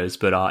different players,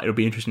 but it'll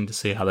be interesting to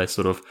see how they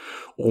sort of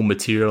all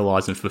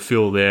materialize and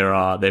fulfill their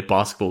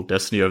basketball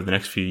destiny over the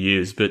next few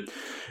years. But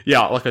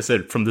yeah, like I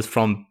said,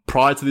 from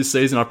prior to this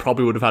season, I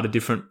probably would have had a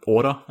different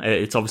order.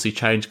 It's obviously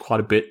changed quite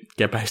a bit,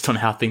 based on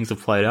how things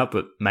have played out,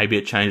 but maybe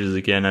it changes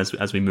again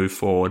as we move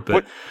forward.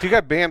 But do you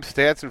got Bam's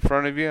stats in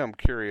front of you? I'm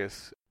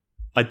curious.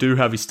 I do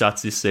have his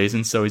stats this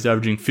season. So he's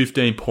averaging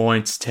 15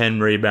 points, 10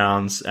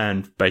 rebounds,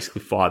 and basically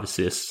 5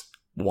 assists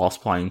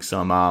whilst playing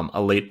some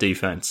elite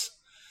defense.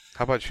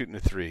 How about shooting a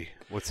three?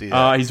 What's he?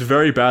 He's a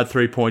very bad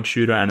 3-point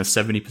shooter and a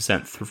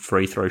 70%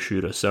 free throw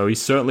shooter. So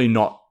he's certainly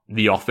not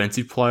the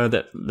offensive player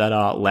that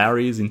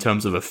Larry is in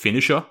terms of a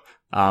finisher,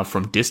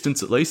 from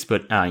distance at least.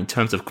 But in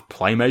terms of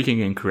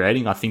playmaking and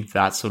creating, I think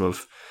that sort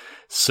of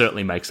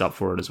certainly makes up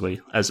for it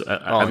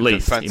at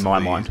least in my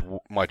mind. He's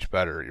much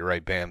better. You're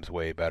right. Bam's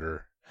way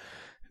better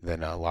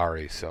than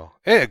Larry. So,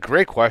 yeah,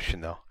 great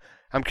question though.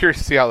 I'm curious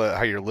to see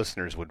how your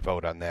listeners would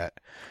vote on that.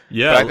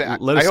 Yeah,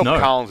 let us know. I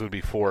hope Collins would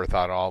be fourth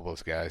out of all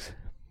those guys.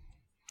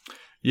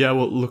 Yeah,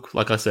 well, look,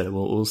 like I said,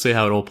 we'll see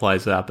how it all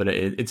plays out, but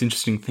it's an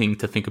interesting thing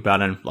to think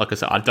about. And like I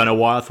said, I don't know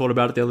why I thought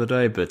about it the other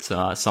day, but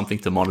something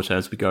to monitor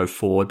as we go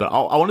forward. But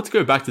I wanted to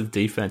go back to the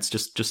defense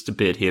just a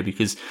bit here,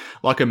 because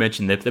like I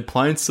mentioned, they're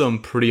playing some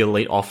pretty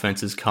elite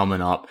offenses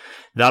coming up.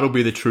 That'll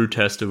be the true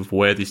test of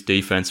where this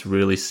defense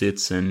really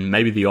sits, and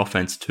maybe the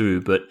offense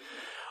too. But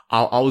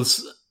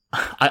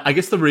I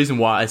guess the reason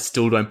why I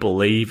still don't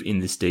believe in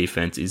this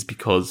defense is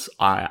because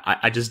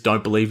I just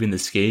don't believe in the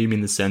scheme, in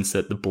the sense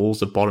that the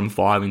Bulls are bottom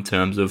 5 in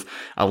terms of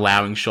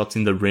allowing shots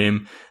in the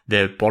rim.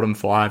 They're bottom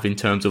 5 in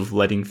terms of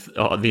letting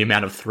the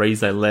amount of threes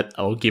they let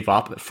or give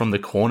up from the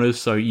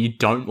corners. So you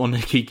don't want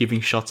to keep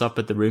giving shots up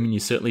at the rim, and you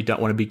certainly don't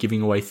want to be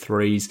giving away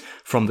threes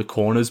from the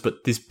corners.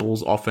 But this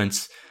Bulls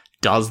offense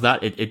does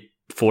that. It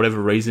for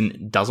whatever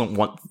reason doesn't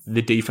want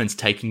the defense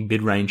taking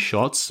mid-range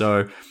shots.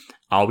 So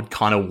I would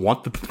kind of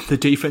want the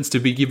defense to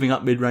be giving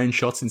up mid-range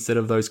shots instead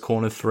of those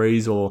corner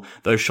threes or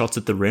those shots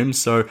at the rim.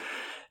 So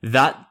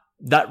that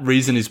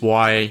reason is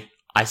why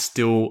I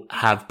still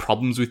have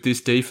problems with this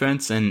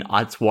defense, and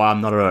that's why I'm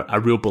not a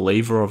real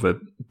believer of it.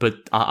 But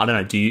I don't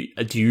know.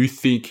 Do you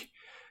think,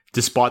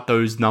 despite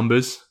those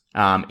numbers,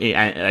 And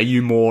are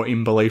you more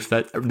in belief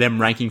that them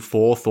ranking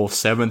 4th or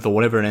 7th or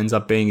whatever it ends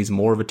up being is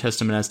more of a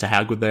testament as to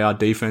how good they are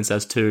defense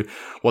as to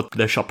what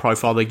their shot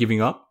profile they're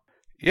giving up?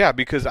 Yeah,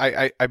 because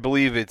I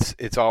believe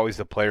it's always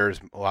the players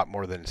a lot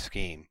more than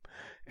scheme.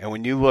 And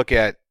when you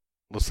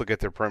let's look at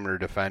their perimeter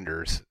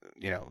defenders,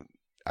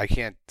 I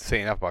can't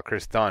say enough about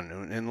Chris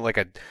Dunn. In like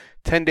a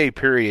 10-day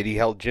period, he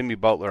held Jimmy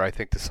Butler, I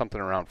think, to something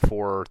around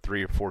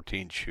 3 or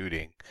 14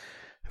 shooting.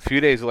 A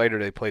few days later,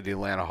 they played the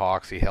Atlanta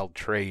Hawks. He held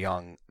Trae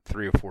Young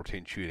 3 or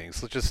 14 shooting.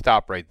 So let's just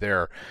stop right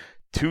there.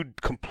 Two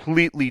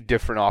completely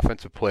different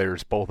offensive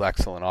players, both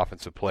excellent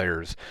offensive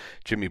players.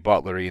 Jimmy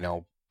Butler,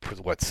 6'7",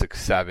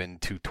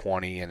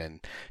 220, and then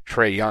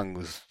Trae Young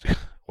was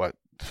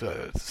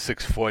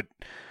 6 foot,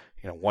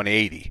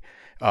 180.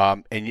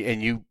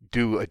 And you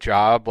do a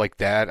job like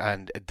that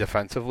on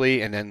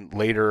defensively, and then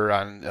later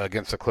on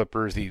against the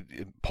Clippers,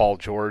 Paul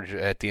George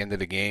at the end of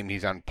the game,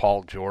 he's on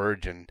Paul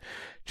George, and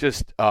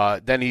just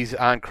then he's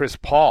on Chris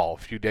Paul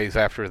a few days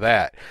after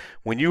that.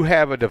 When you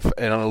have an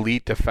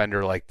elite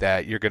defender like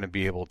that, you're going to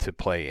be able to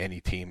play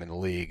any team in the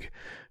league,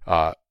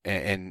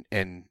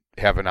 and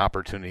have an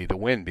opportunity to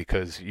win,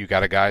 because you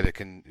got a guy that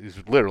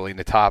is literally in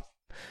the top,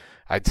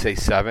 I'd say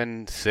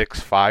 7, 6,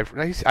 5.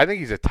 I think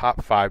he's a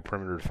top 5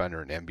 perimeter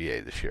defender in the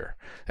NBA this year.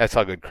 That's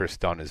how good Chris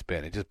Dunn has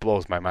been. It just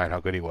blows my mind how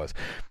good he was.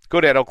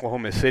 Go to that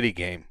Oklahoma City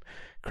game.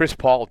 Chris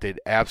Paul did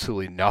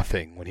absolutely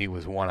nothing when he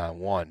was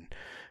one-on-one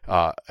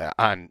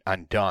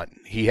on Dunn.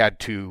 He had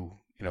to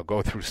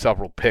go through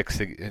several picks.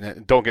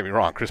 And don't get me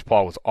wrong, Chris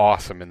Paul was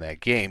awesome in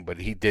that game,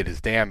 but he did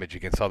his damage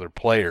against other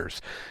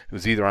players. It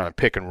was either on a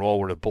pick and roll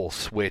where the Bulls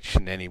switched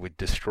and then he would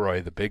destroy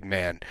the big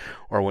man,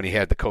 or when he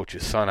had the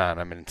coach's son on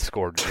him and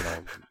scored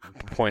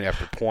point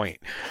after point.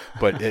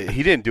 But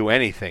he didn't do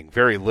anything,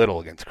 very little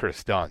against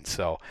Chris Dunn.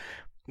 So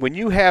when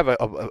you have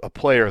a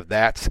player of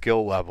that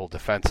skill level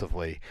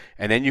defensively,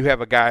 and then you have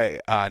a guy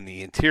on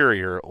the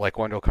interior like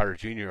Wendell Carter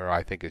Jr.,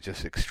 I think is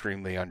just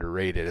extremely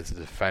underrated as a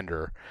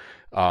defender,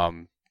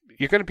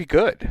 you're going to be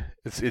good.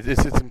 It's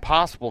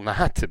impossible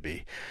not to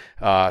be.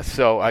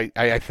 So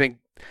I think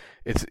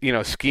it's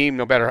scheme,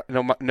 no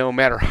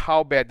matter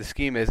how bad the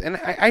scheme is. And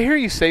I hear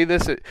you say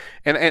this,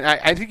 and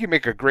I think you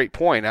make a great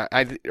point.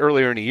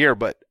 Earlier in the year,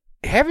 but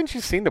haven't you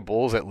seen the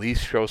Bulls at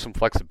least show some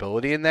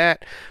flexibility in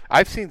that?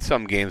 I've seen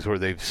some games where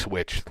they've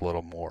switched a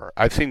little more.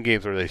 I've seen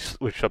games where they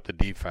switched up the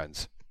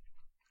defense,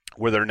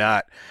 where they're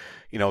not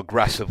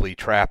aggressively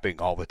trapping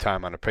all the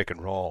time on a pick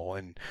and roll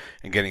and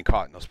getting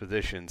caught in those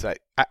positions.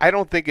 I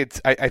don't think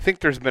I think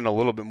there's been a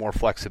little bit more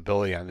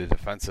flexibility on the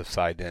defensive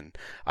side than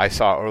I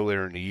saw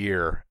earlier in the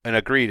year. And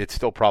agreed, it's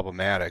still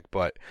problematic,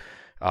 but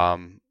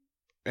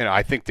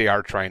I think they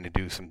are trying to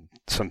do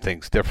some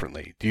things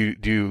differently. Do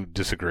you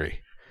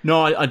disagree?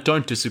 No, I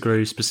don't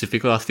disagree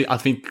specifically. I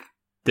think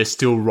they're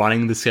still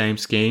running the same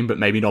scheme, but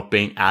maybe not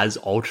being as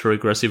ultra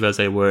aggressive as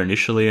they were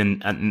initially.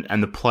 And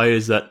the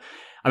players that,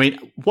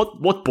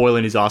 what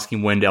Boylen is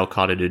asking Wendell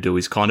Carter to do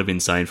is kind of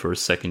insane for a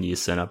second-year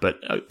center, but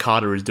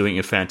Carter is doing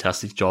a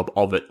fantastic job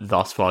of it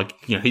thus far.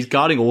 He's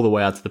guarding all the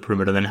way out to the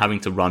perimeter, then having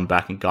to run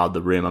back and guard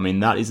the rim.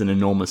 That is an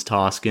enormous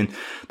task. And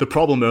the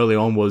problem early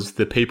on was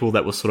the people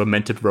that were sort of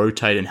meant to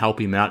rotate and help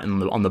him out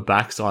on the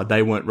backside,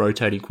 they weren't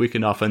rotating quick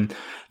enough. And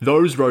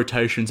those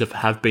rotations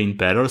have been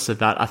better. So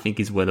that, I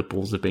think, is where the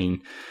Bulls have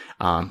been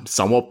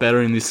somewhat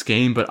better in this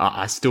scheme, but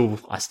I still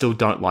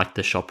don't like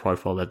the shot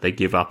profile that they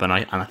give up, and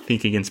I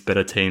think against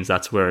better teams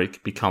that's where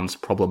it becomes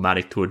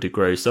problematic to a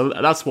degree. So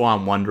that's why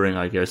I'm wondering,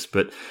 I guess.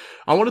 But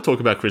I want to talk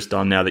about Chris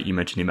Dunn now that you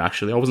mentioned him.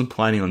 Actually, I wasn't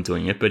planning on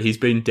doing it, but he's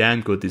been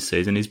damn good this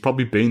season. He's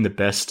probably has been the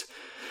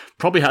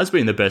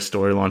best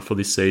storyline for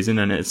this season,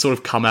 and it's sort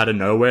of come out of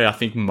nowhere. I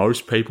think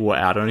most people were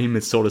out on him.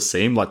 It sort of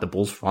seemed like the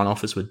Bulls front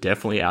office were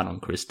definitely out on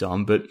Chris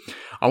Dunn. But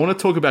I want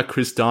to talk about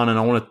Chris Dunn, and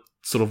I want to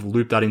sort of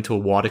loop that into a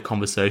wider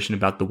conversation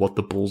about what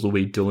the Bulls will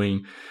be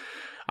doing,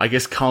 I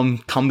guess, come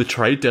the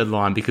trade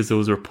deadline, because there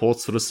was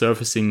reports sort of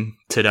surfacing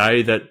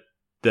today that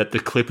the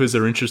Clippers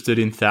are interested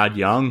in Thad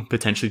Young,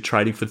 potentially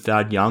trading for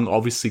Thad Young.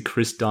 Obviously,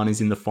 Chris Dunn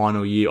is in the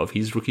final year of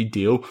his rookie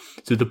deal.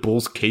 Do the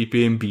Bulls keep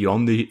him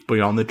beyond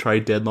the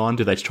trade deadline?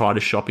 Do they try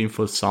to shop him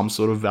for some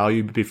sort of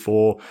value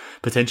before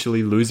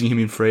potentially losing him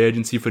in free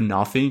agency for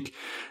nothing?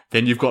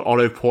 Then you've got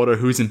Otto Porter,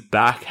 who isn't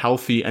back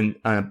healthy and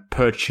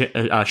per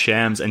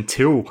Shams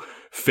until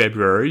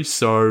February.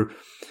 So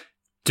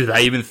do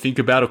they even think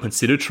about or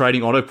consider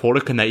trading Otto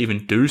Porter? Can they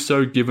even do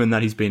so, given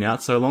that he's been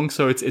out so long?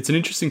 So it's an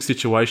interesting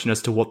situation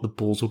as to what the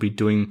Bulls will be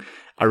doing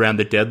around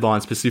the deadline,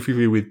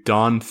 specifically with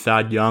Dunn,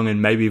 Thad Young,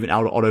 and maybe even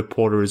Otto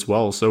Porter as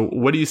well. So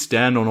where do you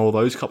stand on all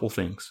those couple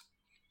things?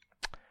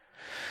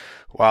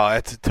 Well,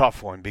 that's a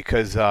tough one,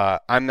 because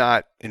I'm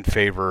not in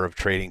favor of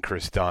trading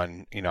Chris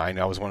Dunn. I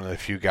know I was one of the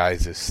few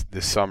guys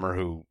this summer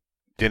who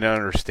didn't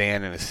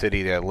understand, in a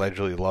city that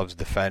allegedly loves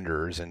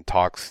defenders and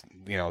talks,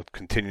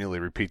 continually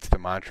repeats the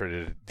mantra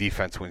that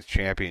defense wins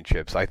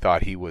championships. I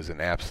thought he was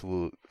an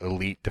absolute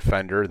elite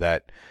defender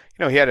that,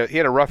 he had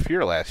a rough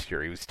year last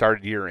year. He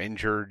started the year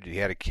injured. He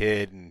had a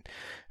kid and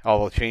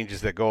all the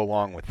changes that go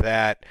along with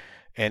that.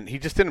 and he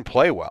just didn't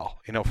play well.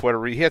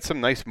 He had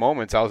some nice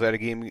moments. I was at a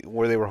game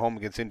where they were home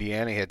against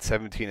Indiana. He had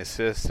 17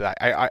 assists.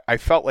 I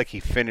felt like he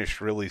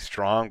finished really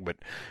strong, but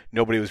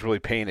nobody was really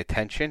paying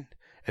attention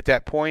at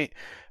that point.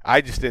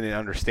 I just didn't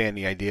understand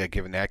the idea of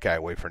giving that guy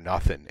away for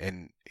nothing.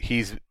 And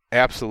he's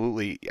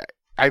absolutely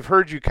 – I've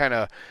heard you kind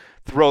of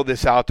throw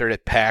this out there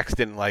that Pax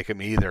didn't like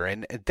him either,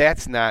 and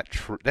that's not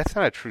true. That's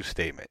not a true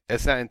statement.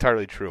 That's not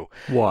entirely true.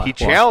 Why? He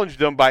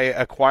challenged him by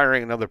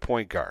acquiring another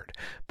point guard.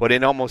 But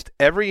in almost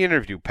every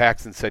interview,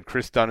 Paxson said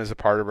Chris Dunn is a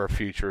part of our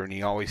future, and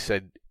he always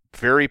said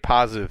very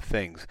positive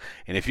things.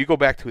 And if you go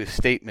back to his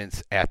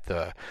statements at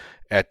the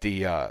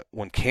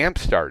when camp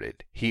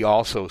started, he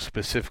also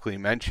specifically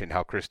mentioned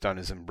how Chris Dunn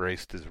has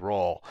embraced his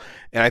role.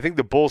 And I think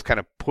the Bulls kind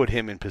of put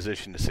him in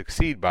position to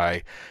succeed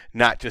by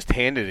not just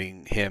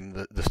handing him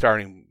the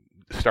starting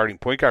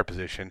point guard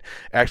position,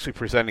 actually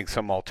presenting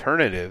some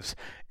alternatives,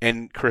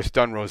 and Chris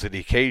Dunn rose to the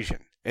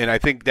occasion. And I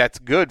think that's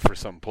good for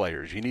some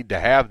players. You need to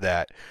have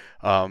that.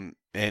 And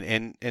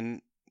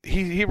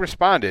he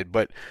responded,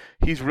 but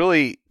he's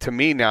really, to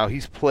me now,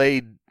 he's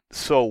played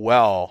so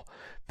well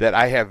that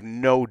I have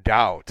no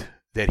doubt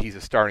that he's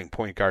a starting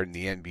point guard in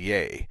the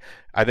NBA.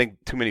 I think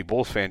too many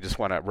Bulls fans just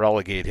want to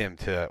relegate him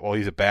to, well,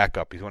 he's a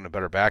backup. He's one of the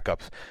better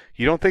backups.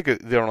 You don't think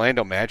the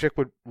Orlando Magic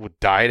would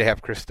die to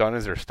have Chris Dunn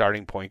as their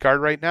starting point guard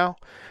right now?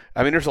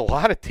 I mean, there's a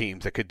lot of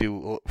teams that could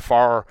do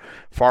far,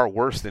 far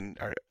worse than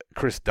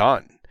Chris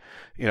Dunn.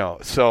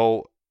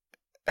 So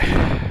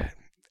I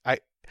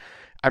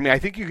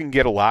think you can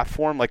get a lot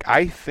for him. Like,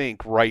 I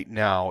think right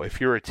now,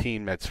 if you're a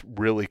team that's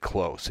really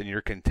close and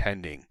you're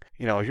contending,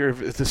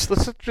 let's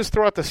just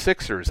throw out the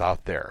Sixers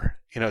out there.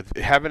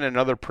 Having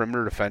another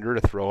perimeter defender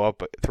to throw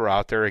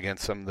out there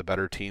against some of the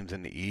better teams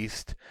in the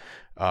East,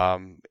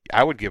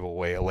 I would give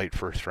away a late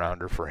first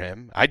rounder for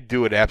him. I'd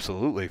do it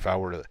absolutely if I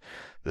were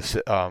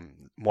the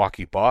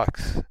Milwaukee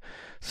Bucks.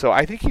 So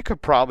I think you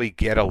could probably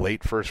get a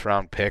late first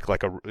round pick,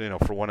 like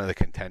for one of the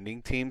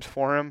contending teams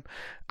for him.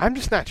 I'm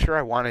just not sure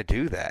I want to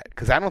do that,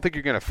 because I don't think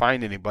you're going to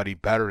find anybody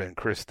better than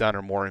Chris Dunn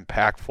or more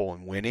impactful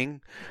in winning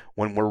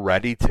when we're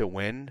ready to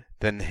win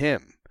than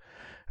him.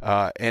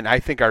 And I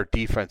think our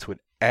defense would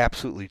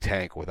absolutely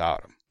tank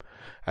without him.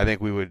 I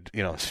think we would,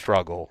 not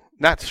struggle,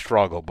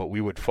 but we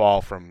would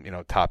fall from,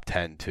 top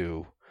 10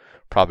 to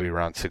probably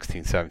around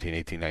 16, 17,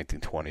 18, 19,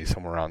 20,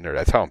 somewhere around there.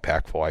 That's how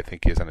impactful I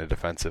think he is on the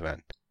defensive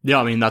end. Yeah,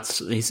 I mean,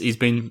 he's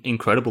been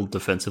incredible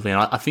defensively,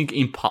 and I think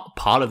in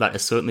part of that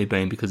has certainly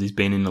been because he's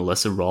been in a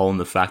lesser role, and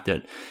the fact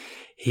that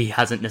he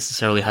hasn't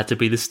necessarily had to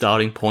be the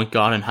starting point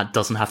guard and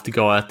doesn't have to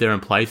go out there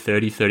and play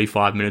 30,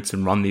 35 minutes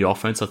and run the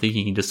offense. I think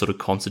he can just sort of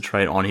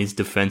concentrate on his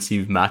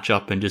defensive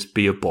matchup and just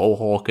be a ball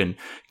hawk and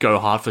go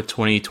hard for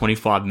 20,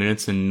 25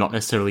 minutes and not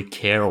necessarily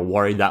care or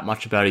worry that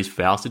much about his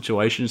foul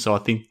situation. So I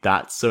think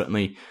that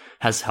certainly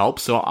has helped.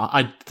 So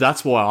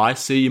that's why I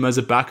see him as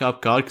a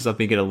backup guard, because I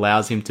think it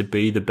allows him to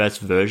be the best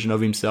version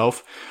of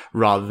himself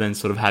rather than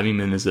sort of having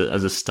him as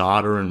a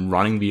starter and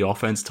running the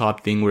offense type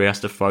thing where he has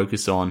to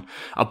focus on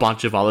a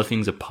bunch of other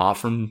things apart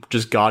from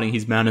just guarding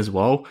his man as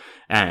well.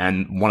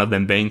 And one of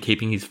them being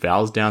keeping his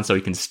fouls down so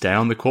he can stay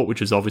on the court,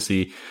 which is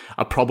obviously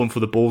a problem for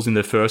the Bulls in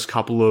their first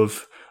couple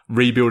of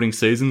rebuilding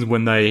seasons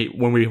when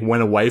we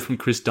went away from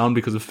Chris Dunn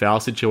because of foul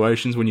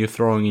situations. When you're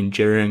throwing in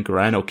Jerian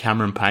Grant or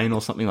Cameron Payne or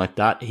something like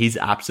that, his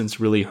absence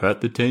really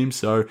hurt the team.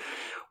 So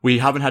we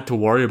haven't had to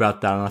worry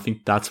about that, and I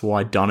think that's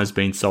why Dunn has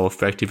been so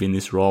effective in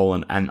this role,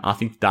 and I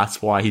think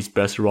that's why his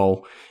best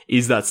role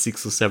is that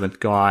 6th or 7th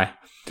guy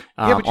yeah,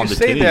 but on you the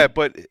say team. that,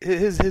 but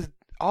his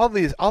all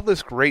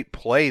this great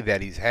play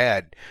that he's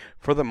had,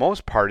 for the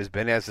most part, has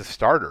been as a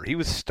starter. He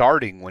was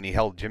starting when he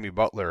held Jimmy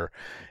Butler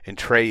and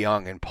Trae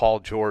Young and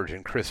Paul George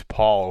and Chris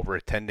Paul over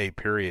a 10-day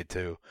period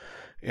to,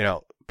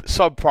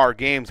 subpar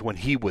games when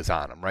he was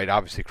on him, right?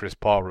 Obviously, Chris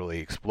Paul really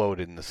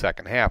exploded in the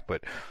second half,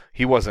 but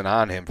he wasn't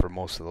on him for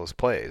most of those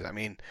plays. I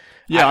mean,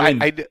 yeah,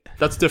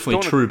 that's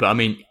definitely true, but I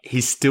mean,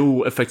 he's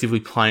still effectively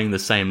playing the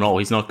same role.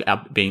 He's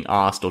not being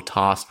asked or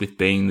tasked with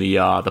being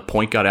the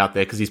point guard out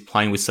there because he's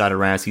playing with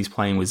Satoransky, he's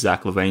playing with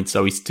Zach LaVine,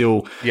 so he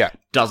still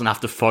doesn't have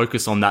to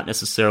focus on that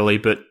necessarily.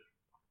 But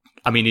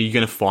I mean, are you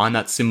going to find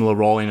that similar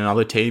role in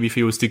another team if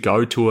he was to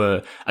go to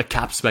a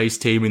cap space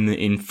team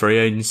in free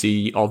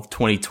agency of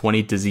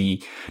 2020? Does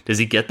he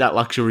get that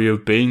luxury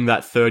of being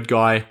that third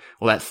guy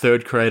or that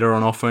third creator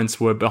on offense,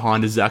 where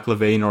behind a Zach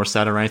LaVine or a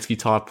Satoransky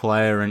type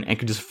player and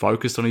can just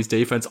focus on his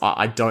defense?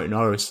 I don't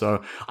know.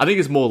 So I think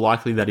it's more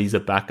likely that he's a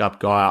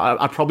backup guy.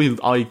 I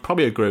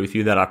probably agree with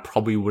you that I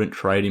probably wouldn't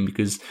trade him,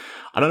 because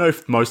I don't know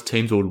if most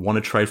teams would want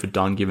to trade for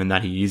Dunn, given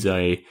that he is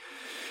a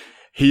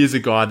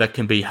guy that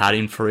can be had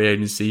in free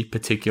agency.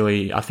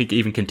 Particularly, I think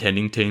even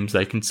contending teams,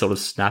 they can sort of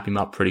snap him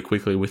up pretty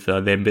quickly with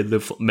their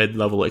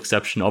mid-level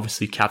exception.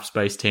 Obviously, cap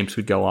space teams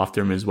could go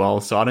after him as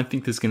well. So I don't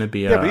think there's going to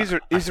be but he's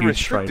a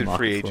restricted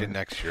free agent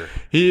next year.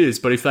 He is,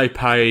 but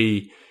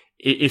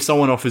if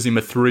someone offers him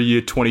a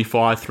 3-year,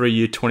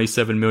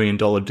 $27 million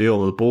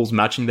deal, the Bulls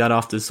matching that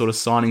after sort of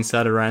signing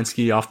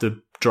Satoransky, after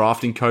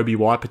drafting Kobe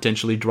White,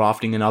 potentially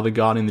drafting another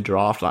guard in the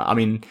draft. I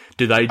mean,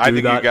 do they do that? I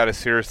think you got to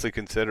seriously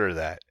consider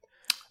that.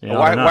 Yeah,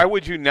 Why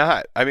would you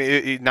not? I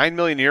mean, $9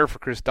 million a year for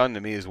Chris Dunn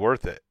to me is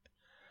worth it.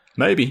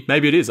 Maybe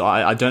it is.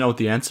 I don't know what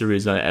the answer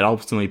is. It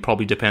ultimately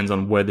probably depends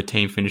on where the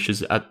team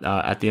finishes at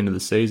the end of the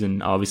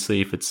season.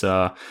 Obviously, if it's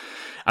a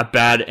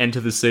bad end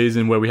to the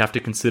season where we have to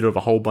consider a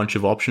whole bunch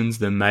of options,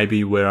 then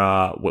maybe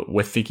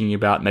we're thinking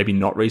about maybe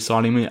not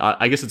re-signing him.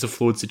 I guess it's a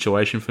fluid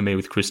situation for me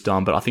with Chris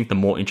Dunn, but I think the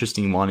more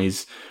interesting one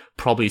is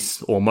probably,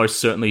 or most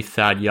certainly,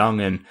 Thad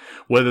Young, and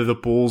whether the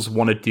Bulls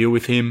want to deal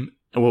with him,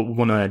 or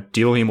want to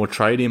deal him or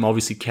trade him.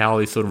 Obviously,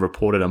 Cowley sort of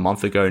reported a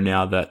month ago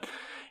now that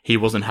he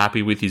wasn't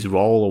happy with his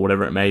role or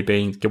whatever it may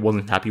be. He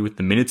wasn't happy with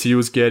the minutes he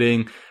was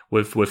getting.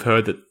 We've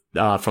heard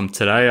that from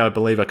today, I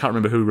believe. I can't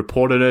remember who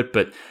reported it,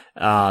 but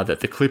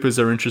that the Clippers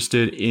are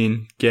interested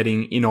in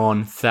getting in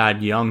on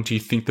Thad Young. Do you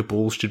think the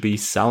Bulls should be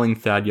selling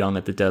Thad Young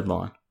at the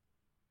deadline?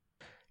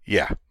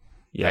 Yeah.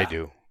 I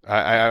do.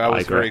 I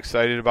was very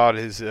excited about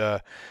his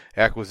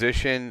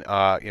acquisition.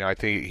 I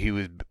think he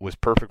was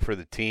perfect for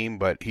the team,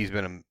 but he's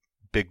been a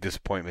big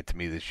disappointment to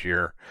me this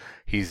year.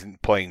 He's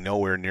playing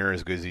nowhere near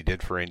as good as he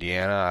did for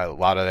Indiana. A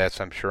lot of that's,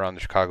 I'm sure, on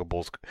the Chicago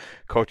Bulls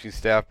coaching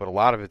staff, but a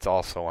lot of it's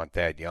also on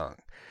Thad Young.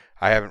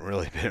 I haven't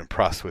really been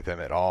impressed with him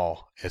at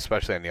all,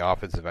 especially on the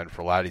offensive end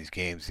for a lot of these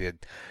games. He had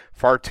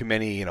far too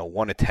many,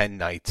 1 to 10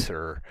 nights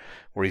where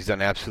he's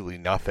done absolutely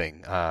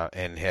nothing,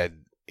 and had,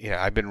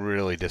 I've been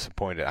really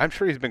disappointed. I'm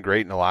sure he's been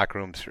great in the locker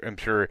room. I'm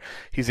sure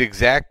he's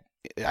I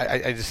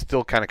just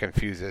still kind of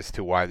confused as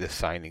to why this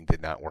signing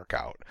did not work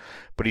out.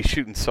 But he's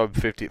shooting sub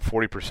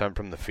 40%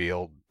 from the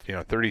field,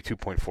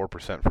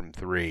 32.4% from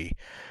three.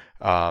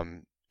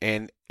 The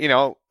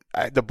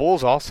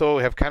Bulls also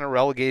have kind of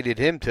relegated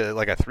him to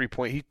like a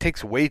 3-point. He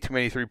takes way too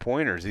many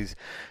 3-pointers.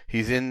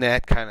 He's in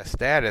that kind of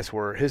status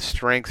where his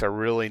strengths are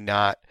really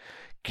not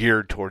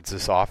geared towards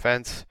this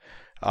offense.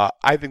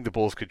 I think the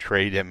Bulls could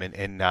trade him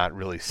and not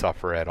really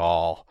suffer at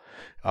all.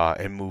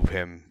 And move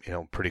him,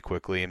 pretty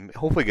quickly, and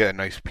hopefully get a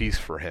nice piece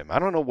for him. I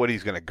don't know what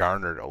he's going to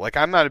garner, though. Like,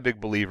 I'm not a big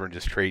believer in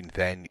just trading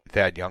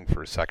Thad Young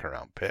for a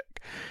second-round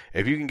pick.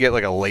 If you can get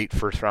like a late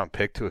first-round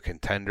pick to a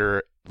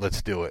contender,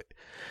 let's do it.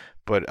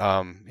 But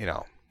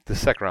the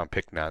second-round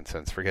pick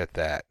nonsense, forget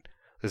that.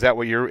 Is that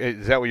what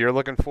you're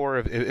looking for?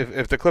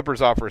 If the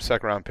Clippers offer a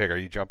second-round pick, are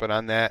you jumping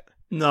on that?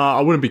 No,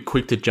 I wouldn't be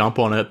quick to jump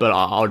on it, but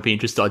I would be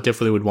interested. I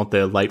definitely would want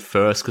their late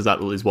first, because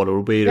that is what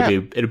it'll be.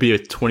 It'll be a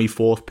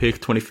 24th pick,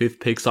 25th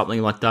pick,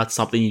 something like that.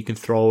 Something you can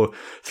throw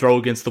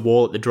against the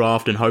wall at the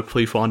draft and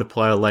hopefully find a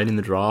player late in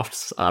the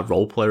draft, a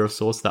role player of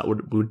sorts. That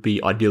would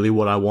be ideally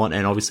what I want.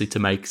 And obviously to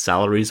make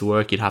salaries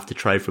work, you'd have to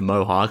trade for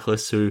Mo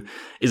Harkless, who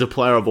is a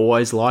player I've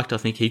always liked. I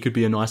think he could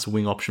be a nice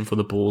wing option for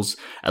the Bulls,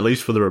 at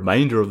least for the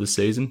remainder of the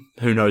season.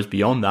 Who knows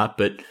beyond that,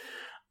 but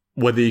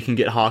whether you can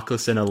get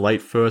Harkless and a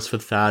late first for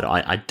Thad,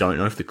 I don't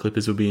know if the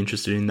Clippers would be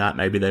interested in that.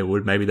 Maybe they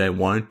would, maybe they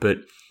won't, but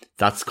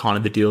that's kind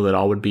of the deal that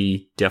I would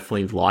be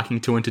definitely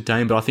liking to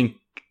entertain. But I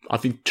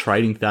think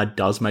trading Thad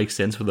does make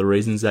sense for the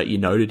reasons that you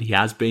noted. He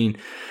has been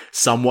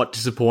somewhat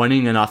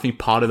disappointing, and I think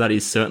part of that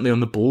is certainly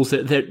on the Bulls.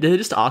 They're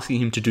just asking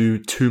him to do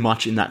too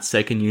much in that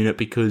second unit,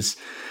 because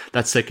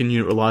that second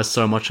unit relies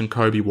so much on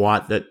Kobe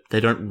White that they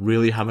don't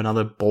really have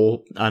another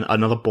ball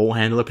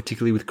handler,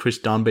 particularly with Chris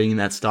Dunn being in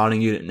that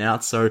starting unit now.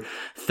 So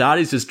Thad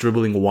is just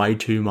dribbling way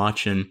too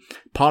much, and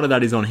part of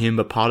that is on him,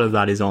 but part of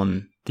that is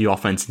on the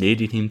offense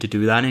needing him to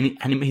do that.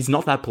 And he's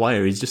not that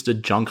player. He's just a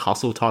junk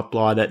hustle type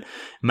guy that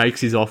makes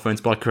his offense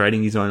by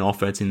creating his own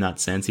offense in that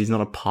sense. He's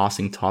not a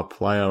passing type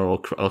player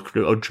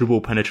or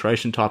dribble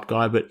penetration type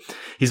guy, but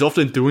he's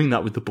often doing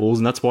that with the Bulls,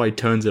 and that's why he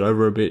turns it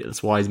over a bit.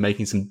 That's why he's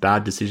making some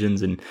bad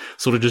decisions and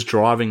sort of just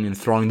driving and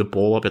throwing the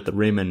ball up at the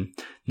rim, and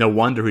no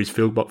wonder his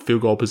field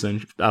goal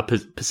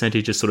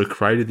percentage has sort of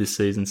created this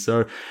season.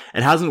 So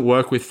it hasn't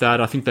worked with that.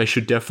 I think they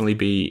should definitely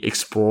be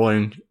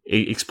exploring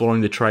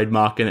the trade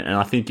market, and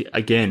I think,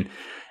 again,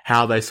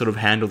 how they sort of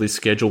handle this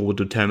schedule will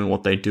determine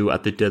what they do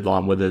at the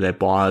deadline, whether they're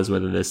buyers,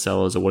 whether they're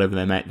sellers, or whatever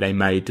they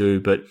may do.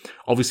 But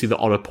obviously the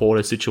Otto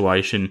Porter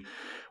situation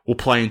will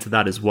play into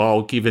that as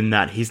well, given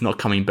that he's not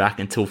coming back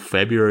until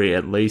February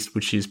at least,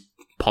 which is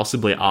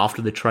possibly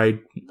after the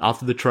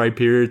trade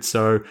period,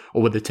 so,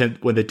 or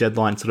when the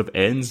deadline sort of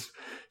ends.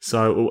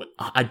 So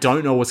I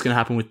don't know what's going to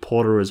happen with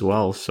Porter as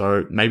well.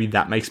 So maybe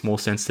that makes more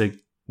sense to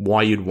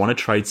why you'd want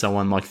to trade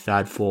someone like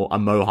Thad for a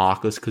Mo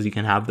Harkless, because you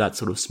can have that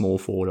sort of small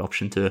forward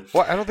option to.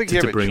 Well, I don't think you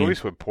have a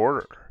choice with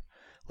Porter.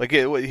 Like,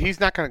 he's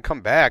not going to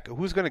come back.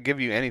 Who's going to give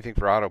you anything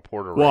for Otto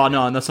Porter? Well,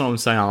 no, and that's not what I'm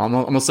saying. I'm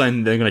not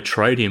saying they're going to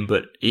trade him,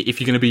 but if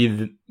you're going to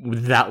be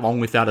that long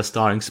without a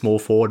starting small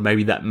forward,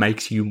 maybe that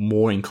makes you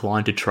more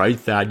inclined to trade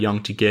Thad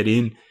Young to get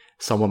in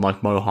someone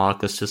like Mo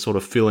Harkless to sort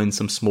of fill in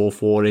some small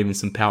forward, even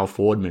some power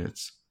forward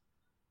minutes.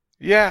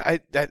 Yeah,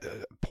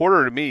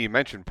 Porter, to me, you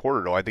mentioned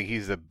Porter, though. I think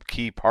he's the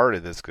key part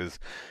of this, because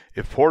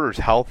if Porter's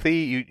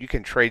healthy, you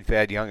can trade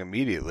Thad Young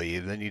immediately,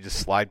 and then you just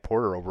slide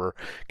Porter over,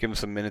 give him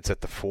some minutes at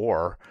the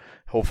 4.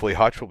 Hopefully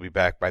Hutch will be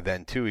back by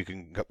then, too. You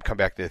can come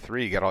back to the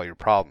 3, you get all your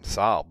problems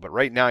solved. But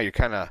right now, you're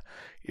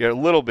a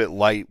little bit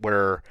light,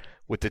 where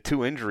with the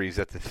 2 injuries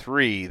at the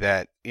 3,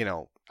 that,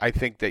 I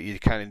think that you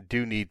kind of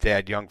do need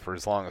Thad Young for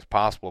as long as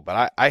possible,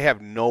 but I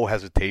have no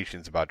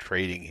hesitations about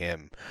trading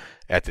him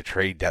at the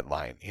trade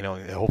deadline,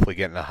 hopefully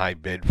getting a high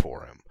bid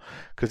for him,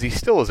 because he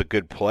still is a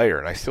good player,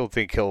 and I still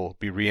think he'll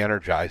be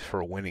re-energized for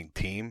a winning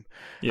team.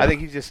 Yeah. I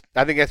think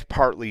that's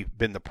partly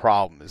been the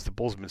problem, is the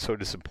Bulls have been so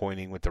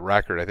disappointing with the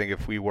record. I think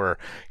if we were,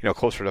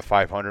 closer to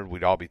 500,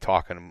 we'd all be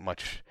talking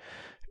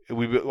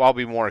we'd all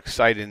be more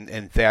excited,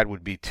 and Thad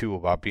would be too,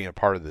 about being a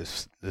part of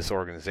this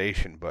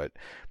organization, but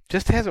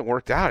just hasn't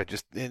worked out.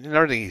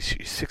 Another thing, he's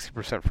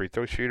 60% free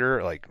throw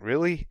shooter. Like,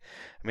 really?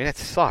 I mean, that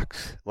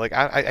sucks. Like,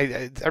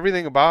 I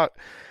everything about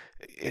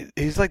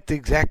he's like the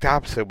exact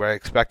opposite of what I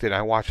expected.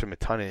 I watched him a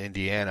ton in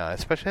Indiana,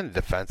 especially in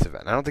the defensive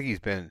end. I don't think he's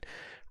been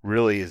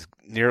really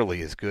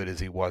nearly as good as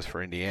he was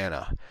for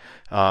Indiana.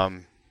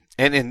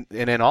 And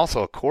then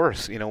also, of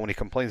course, when he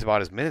complains about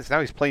his minutes,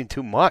 now he's playing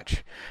too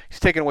much. He's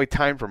taking away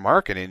time from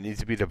marketing. He needs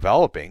to be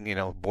developing.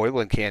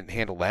 Boylan can't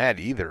handle that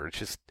either.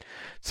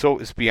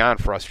 It's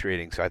beyond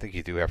frustrating. So I think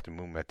you do have to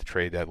move him at the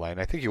trade deadline.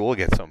 I think you will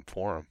get something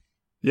for him.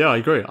 Yeah, I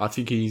agree. I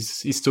think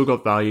he's still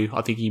got value.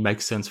 I think he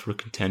makes sense for a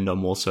contender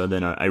more so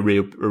than a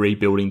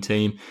rebuilding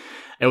team.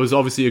 It was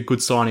obviously a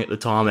good signing at the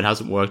time. It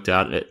hasn't worked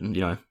out.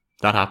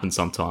 That happens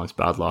sometimes,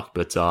 bad luck.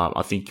 But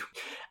I think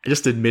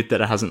just admit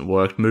that it hasn't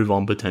worked, move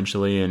on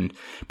potentially,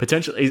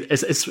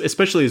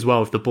 especially as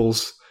well if the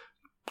Bulls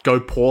go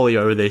poorly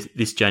over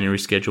this January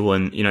schedule,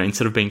 and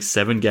instead of being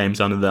 7 games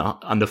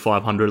under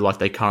 500 like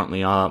they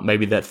currently are,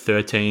 maybe that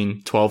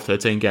 13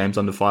 games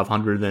under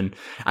 500, then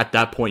at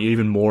that point you're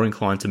even more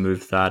inclined to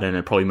move that, and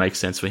it probably makes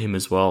sense for him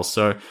as well.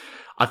 So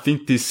I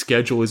think this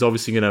schedule is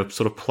obviously going to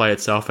sort of play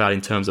itself out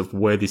in terms of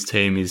where this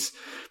team is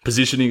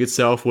positioning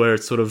itself, where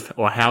it's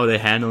or how they're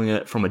handling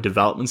it from a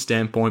development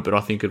standpoint, but I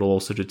think it'll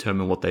also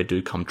determine what they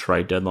do come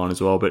trade deadline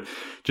as well. But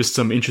just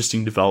some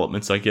interesting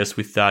developments, I guess,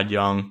 with Thad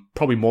Young,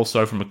 probably more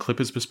so from a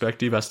Clippers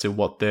perspective as to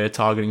what they're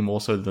targeting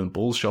more so than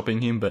Bulls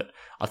shopping him, but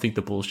I think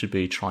the Bulls should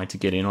be trying to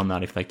get in on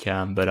that if they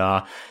can.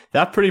 But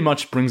that pretty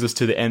much brings us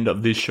to the end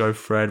of this show,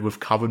 Fred. We've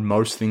covered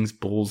most things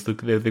Bulls.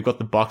 They've got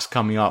the Bucks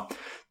coming up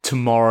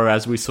tomorrow,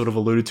 as we sort of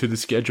alluded to. The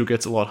schedule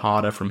gets a lot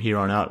harder from here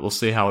on out. We'll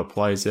see how it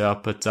plays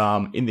out. But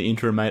in the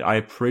interim, mate, I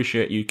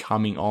appreciate you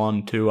coming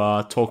on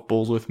to talk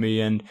Bulls with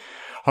me, and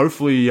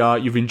hopefully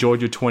you've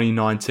enjoyed your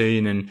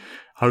 2019, and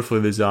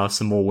hopefully there's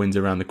some more wins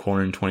around the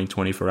corner in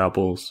 2020 for our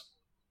Bulls.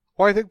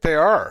 Well, I think they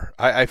are.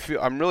 I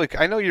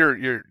know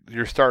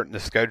you're starting the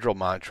schedule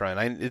mantra,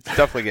 and it's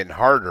definitely getting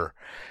harder.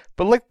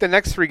 But like the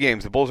next 3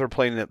 games, the Bulls are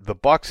playing the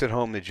Bucks at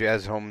home, the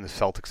Jazz at home, and the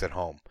Celtics at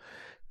home.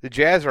 The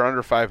Jazz are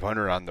under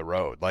 500 on the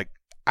road. Like,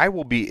 I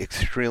will be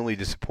extremely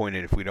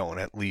disappointed if we don't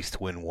at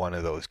least win one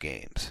of those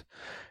games.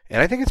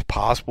 And I think it's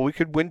possible we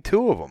could win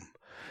 2 of them.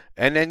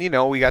 And then,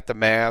 we got the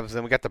Mavs,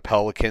 then we got the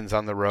Pelicans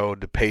on the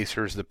road, the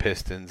Pacers, the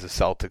Pistons, the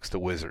Celtics, the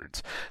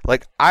Wizards.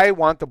 Like, I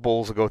want the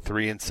Bulls to go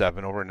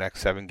 3-7 over the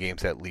next 7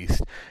 games at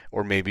least,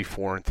 or maybe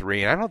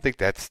 4-3. And I don't think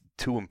that's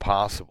too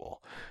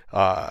impossible.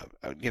 I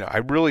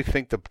really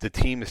think the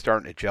team is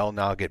starting to gel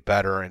now, get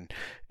better, and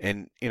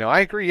I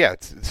agree. Yeah,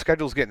 the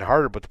schedule's getting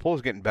harder, but the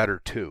Bulls getting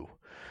better too,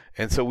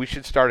 and so we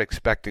should start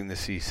expecting to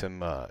see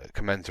some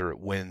commensurate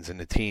wins, and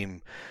the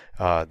team,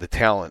 the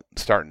talent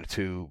starting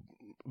to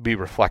be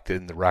reflected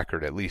in the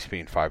record, at least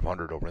being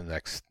 500 over the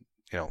next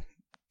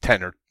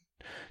 10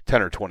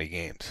 or 20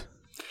 games.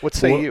 What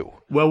say you?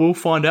 Well, we'll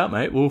find out,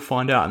 mate. We'll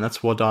find out, and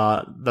that's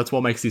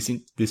what makes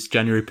this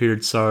January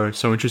period so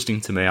interesting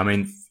to me. I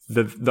mean,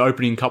 the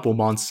opening couple of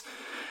months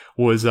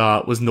was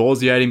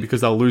nauseating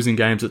because they were losing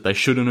games that they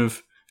shouldn't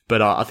have.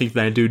 But I think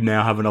they do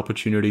now have an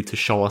opportunity to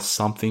show us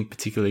something,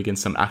 particularly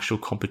against some actual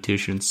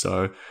competition.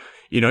 So,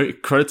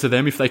 credit to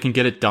them. If they can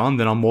get it done,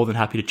 then I'm more than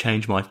happy to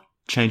change my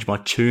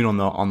tune on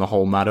the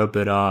whole matter.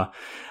 But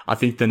I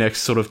think the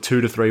next sort of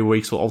 2 to 3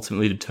 weeks will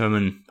ultimately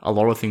determine a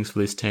lot of things for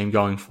this team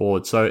going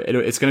forward. So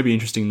it's going to be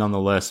interesting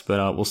nonetheless.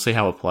 But we'll see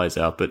how it plays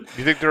out. But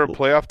you think they're a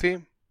playoff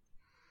team?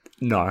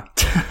 No.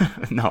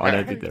 No, I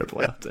don't think they're a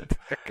playoff team.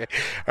 Okay.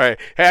 All right.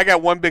 Hey, I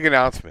got one big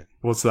announcement.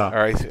 What's that? All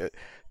right.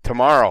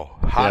 Tomorrow,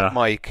 Hot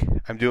Mic.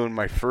 I'm doing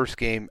my first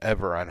game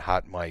ever on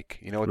Hot Mic.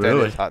 You know what that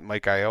is? Hot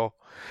Mic IO.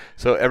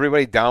 So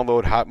everybody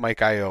download Hot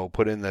Mic IO,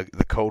 put in the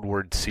code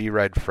word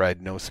CRedFred,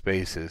 no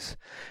spaces,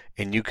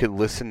 and you could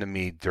listen to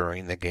me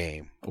during the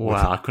game.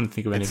 Wow, I couldn't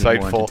think of anything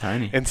more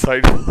entertaining.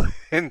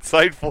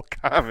 Insightful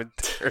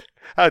commentary.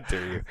 How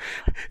dare you?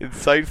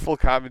 Insightful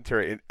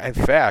commentary. In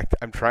fact,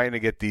 I'm trying to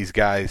get these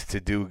guys to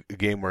do a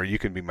game where you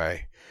can be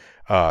my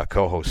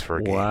co-host for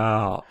a game.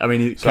 Wow. I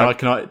mean, do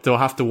I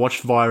have to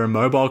watch via a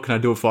mobile? Can I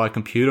do it via a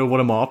computer? What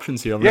are my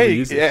options here? I've never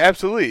used it. Yeah,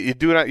 absolutely. You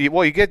do it.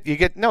 You get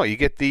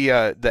the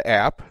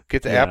app.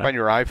 Get the app on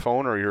your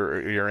iPhone or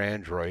your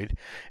Android,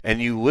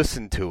 and you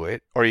listen to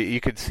it. Or you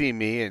could see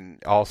me,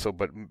 and also,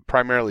 but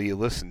primarily you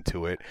listen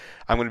to it.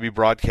 I'm going to be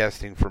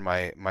broadcasting from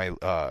my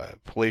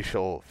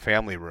palatial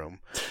family room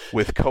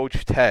with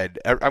Coach Ted.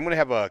 I'm going to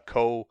have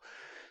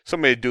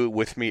somebody do it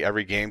with me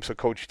every game. So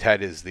Coach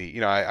Ted is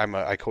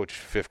I coach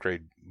 5th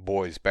grade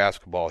boys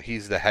basketball.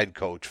 He's the head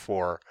coach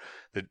for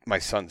my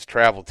son's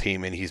travel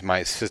team, and he's my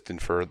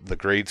assistant for the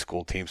grade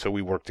school team. So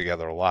we work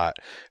together a lot.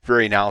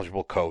 Very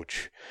knowledgeable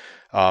coach.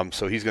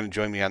 So he's going to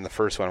join me on the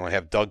first one. I'm going to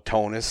have Doug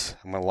Tonis.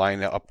 I'm going to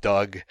line up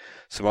Doug,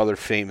 some other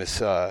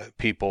famous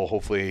people,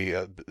 hopefully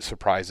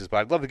surprises. But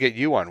I'd love to get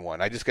you on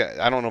one. I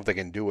don't know if they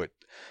can do it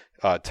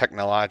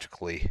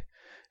technologically.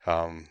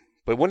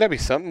 But wouldn't that be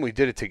something? We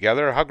did it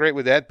together. How great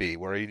would that be?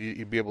 Where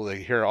you'd be able to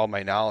hear all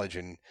my knowledge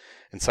and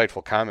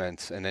insightful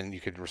comments, and then you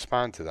could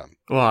respond to them.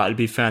 Well, it'd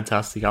be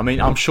fantastic. I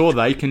mean, I'm sure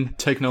they can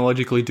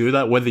technologically do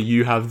that. Whether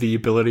you have the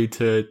ability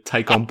to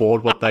take on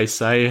board what they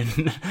say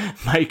and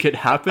make it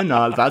happen,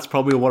 that's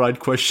probably what I'd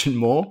question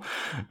more.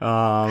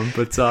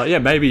 Yeah,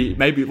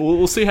 maybe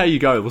we'll see how you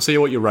go. We'll see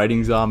what your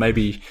ratings are.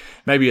 Maybe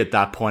at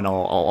that point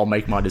I'll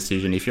make my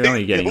decision. If you're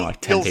only getting like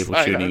 10 people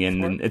tuning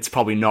in, then it's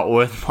probably not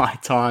worth my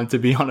time, to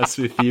be honest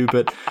with you.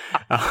 But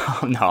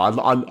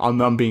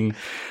no,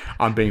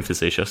 I'm being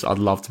facetious. I'd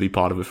love to be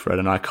part of it, Fred,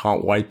 and I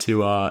can't wait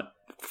to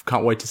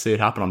see it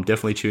happen. I'm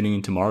definitely tuning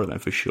in tomorrow then,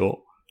 for sure.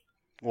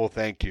 Well,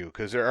 thank you,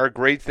 because there are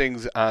great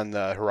things on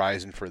the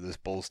horizon for this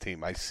Bulls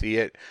team. I see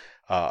it.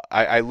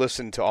 I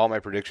listened to all my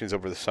predictions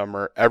over the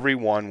summer.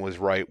 Everyone was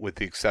right with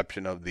the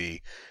exception of the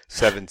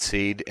 7th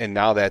seed, and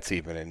now that's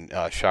even in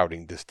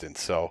shouting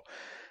distance. So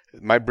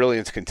my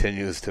brilliance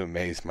continues to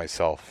amaze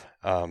myself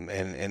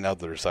and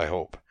others, I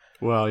hope.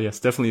 Well, yes,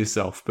 definitely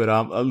yourself. But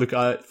look,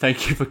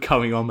 thank you for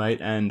coming on,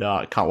 mate, and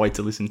can't wait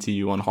to listen to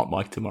you on Hot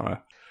Mic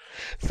tomorrow.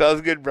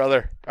 Sounds good,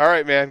 brother. All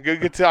right, man.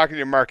 Good talking to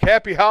you, Mark.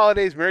 Happy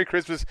holidays, Merry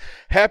Christmas,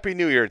 Happy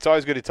New Year. It's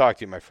always good to talk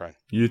to you, my friend.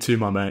 You too,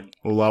 my mate.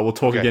 We'll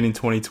talk again in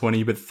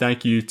 2020, but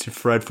thank you to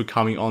Fred for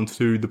coming on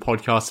to the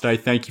podcast today.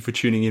 Thank you for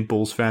tuning in,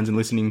 Bulls fans, and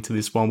listening to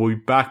this one. We'll be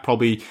back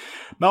probably,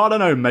 I don't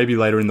know, maybe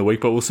later in the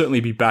week, but we'll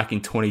certainly be back in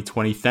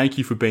 2020. Thank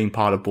you for being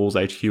part of Bulls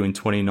HQ in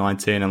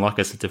 2019, and like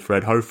I said to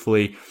Fred,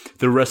 hopefully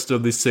the rest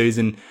of this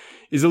season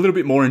is a little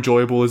bit more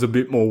enjoyable. There's a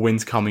bit more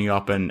wins coming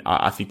up, and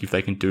I think if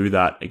they can do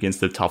that against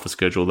the tougher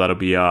schedule, that'll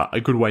be a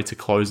good way to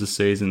close the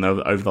season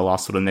over the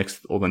last the next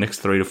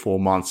 3 to 4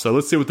 months. So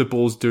let's see what the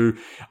Bulls do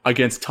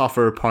against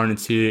tougher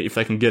opponents here. If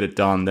they can get it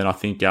done, then I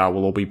think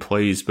we'll all be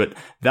pleased. But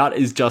that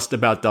is just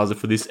about does it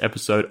for this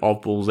episode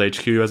of Bulls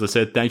HQ. As I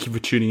said, thank you for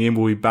tuning in.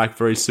 We'll be back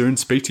very soon.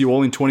 Speak to you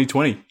all in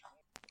 2020.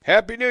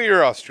 Happy New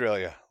Year,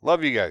 Australia.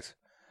 Love you guys.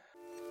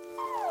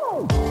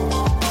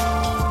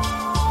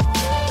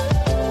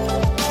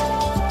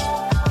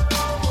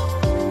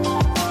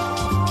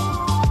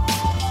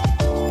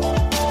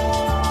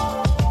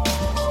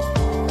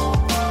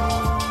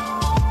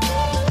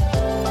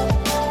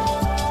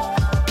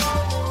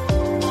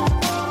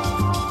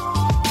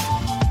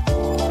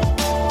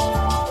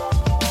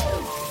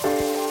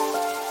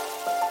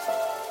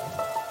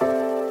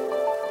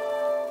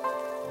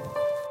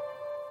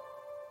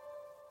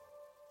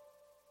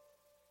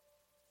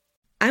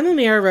 I'm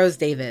Amira Rose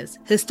Davis,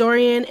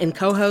 historian and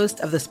co-host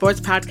of the sports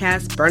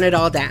podcast Burn It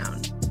All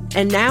Down.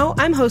 And now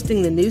I'm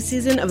hosting the new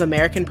season of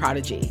American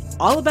Prodigy,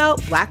 all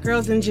about Black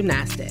girls in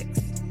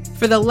gymnastics.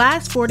 For the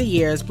last 40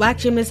 years, Black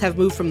gymnasts have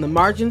moved from the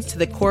margins to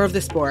the core of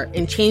the sport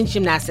and changed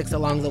gymnastics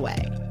along the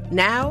way.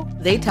 Now,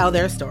 they tell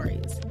their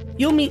stories.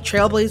 You'll meet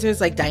trailblazers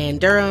like Diane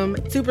Durham,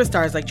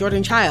 superstars like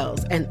Jordan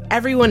Childs, and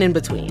everyone in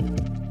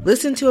between.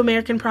 Listen to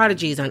American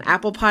Prodigies on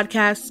Apple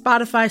Podcasts,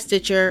 Spotify,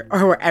 Stitcher,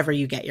 or wherever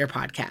you get your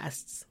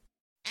podcasts.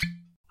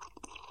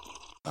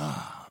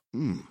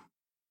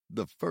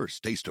 The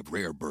first taste of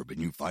rare bourbon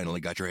you finally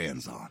got your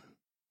hands on.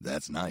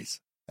 That's nice.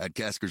 At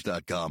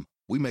Caskers.com,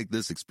 we make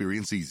this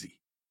experience easy.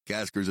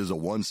 Caskers is a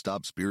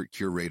one-stop spirit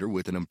curator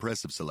with an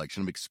impressive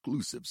selection of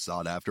exclusive,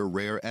 sought-after,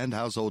 rare, and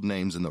household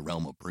names in the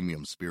realm of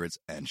premium spirits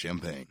and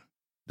champagne.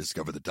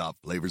 Discover the top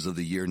flavors of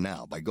the year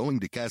now by going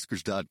to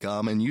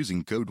Caskers.com and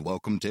using code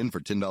WELCOME10 for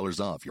 $10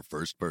 off your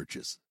first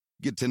purchase.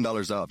 Get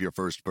 $10 off your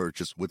first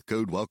purchase with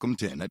code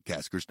WELCOME10 at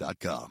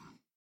Caskers.com.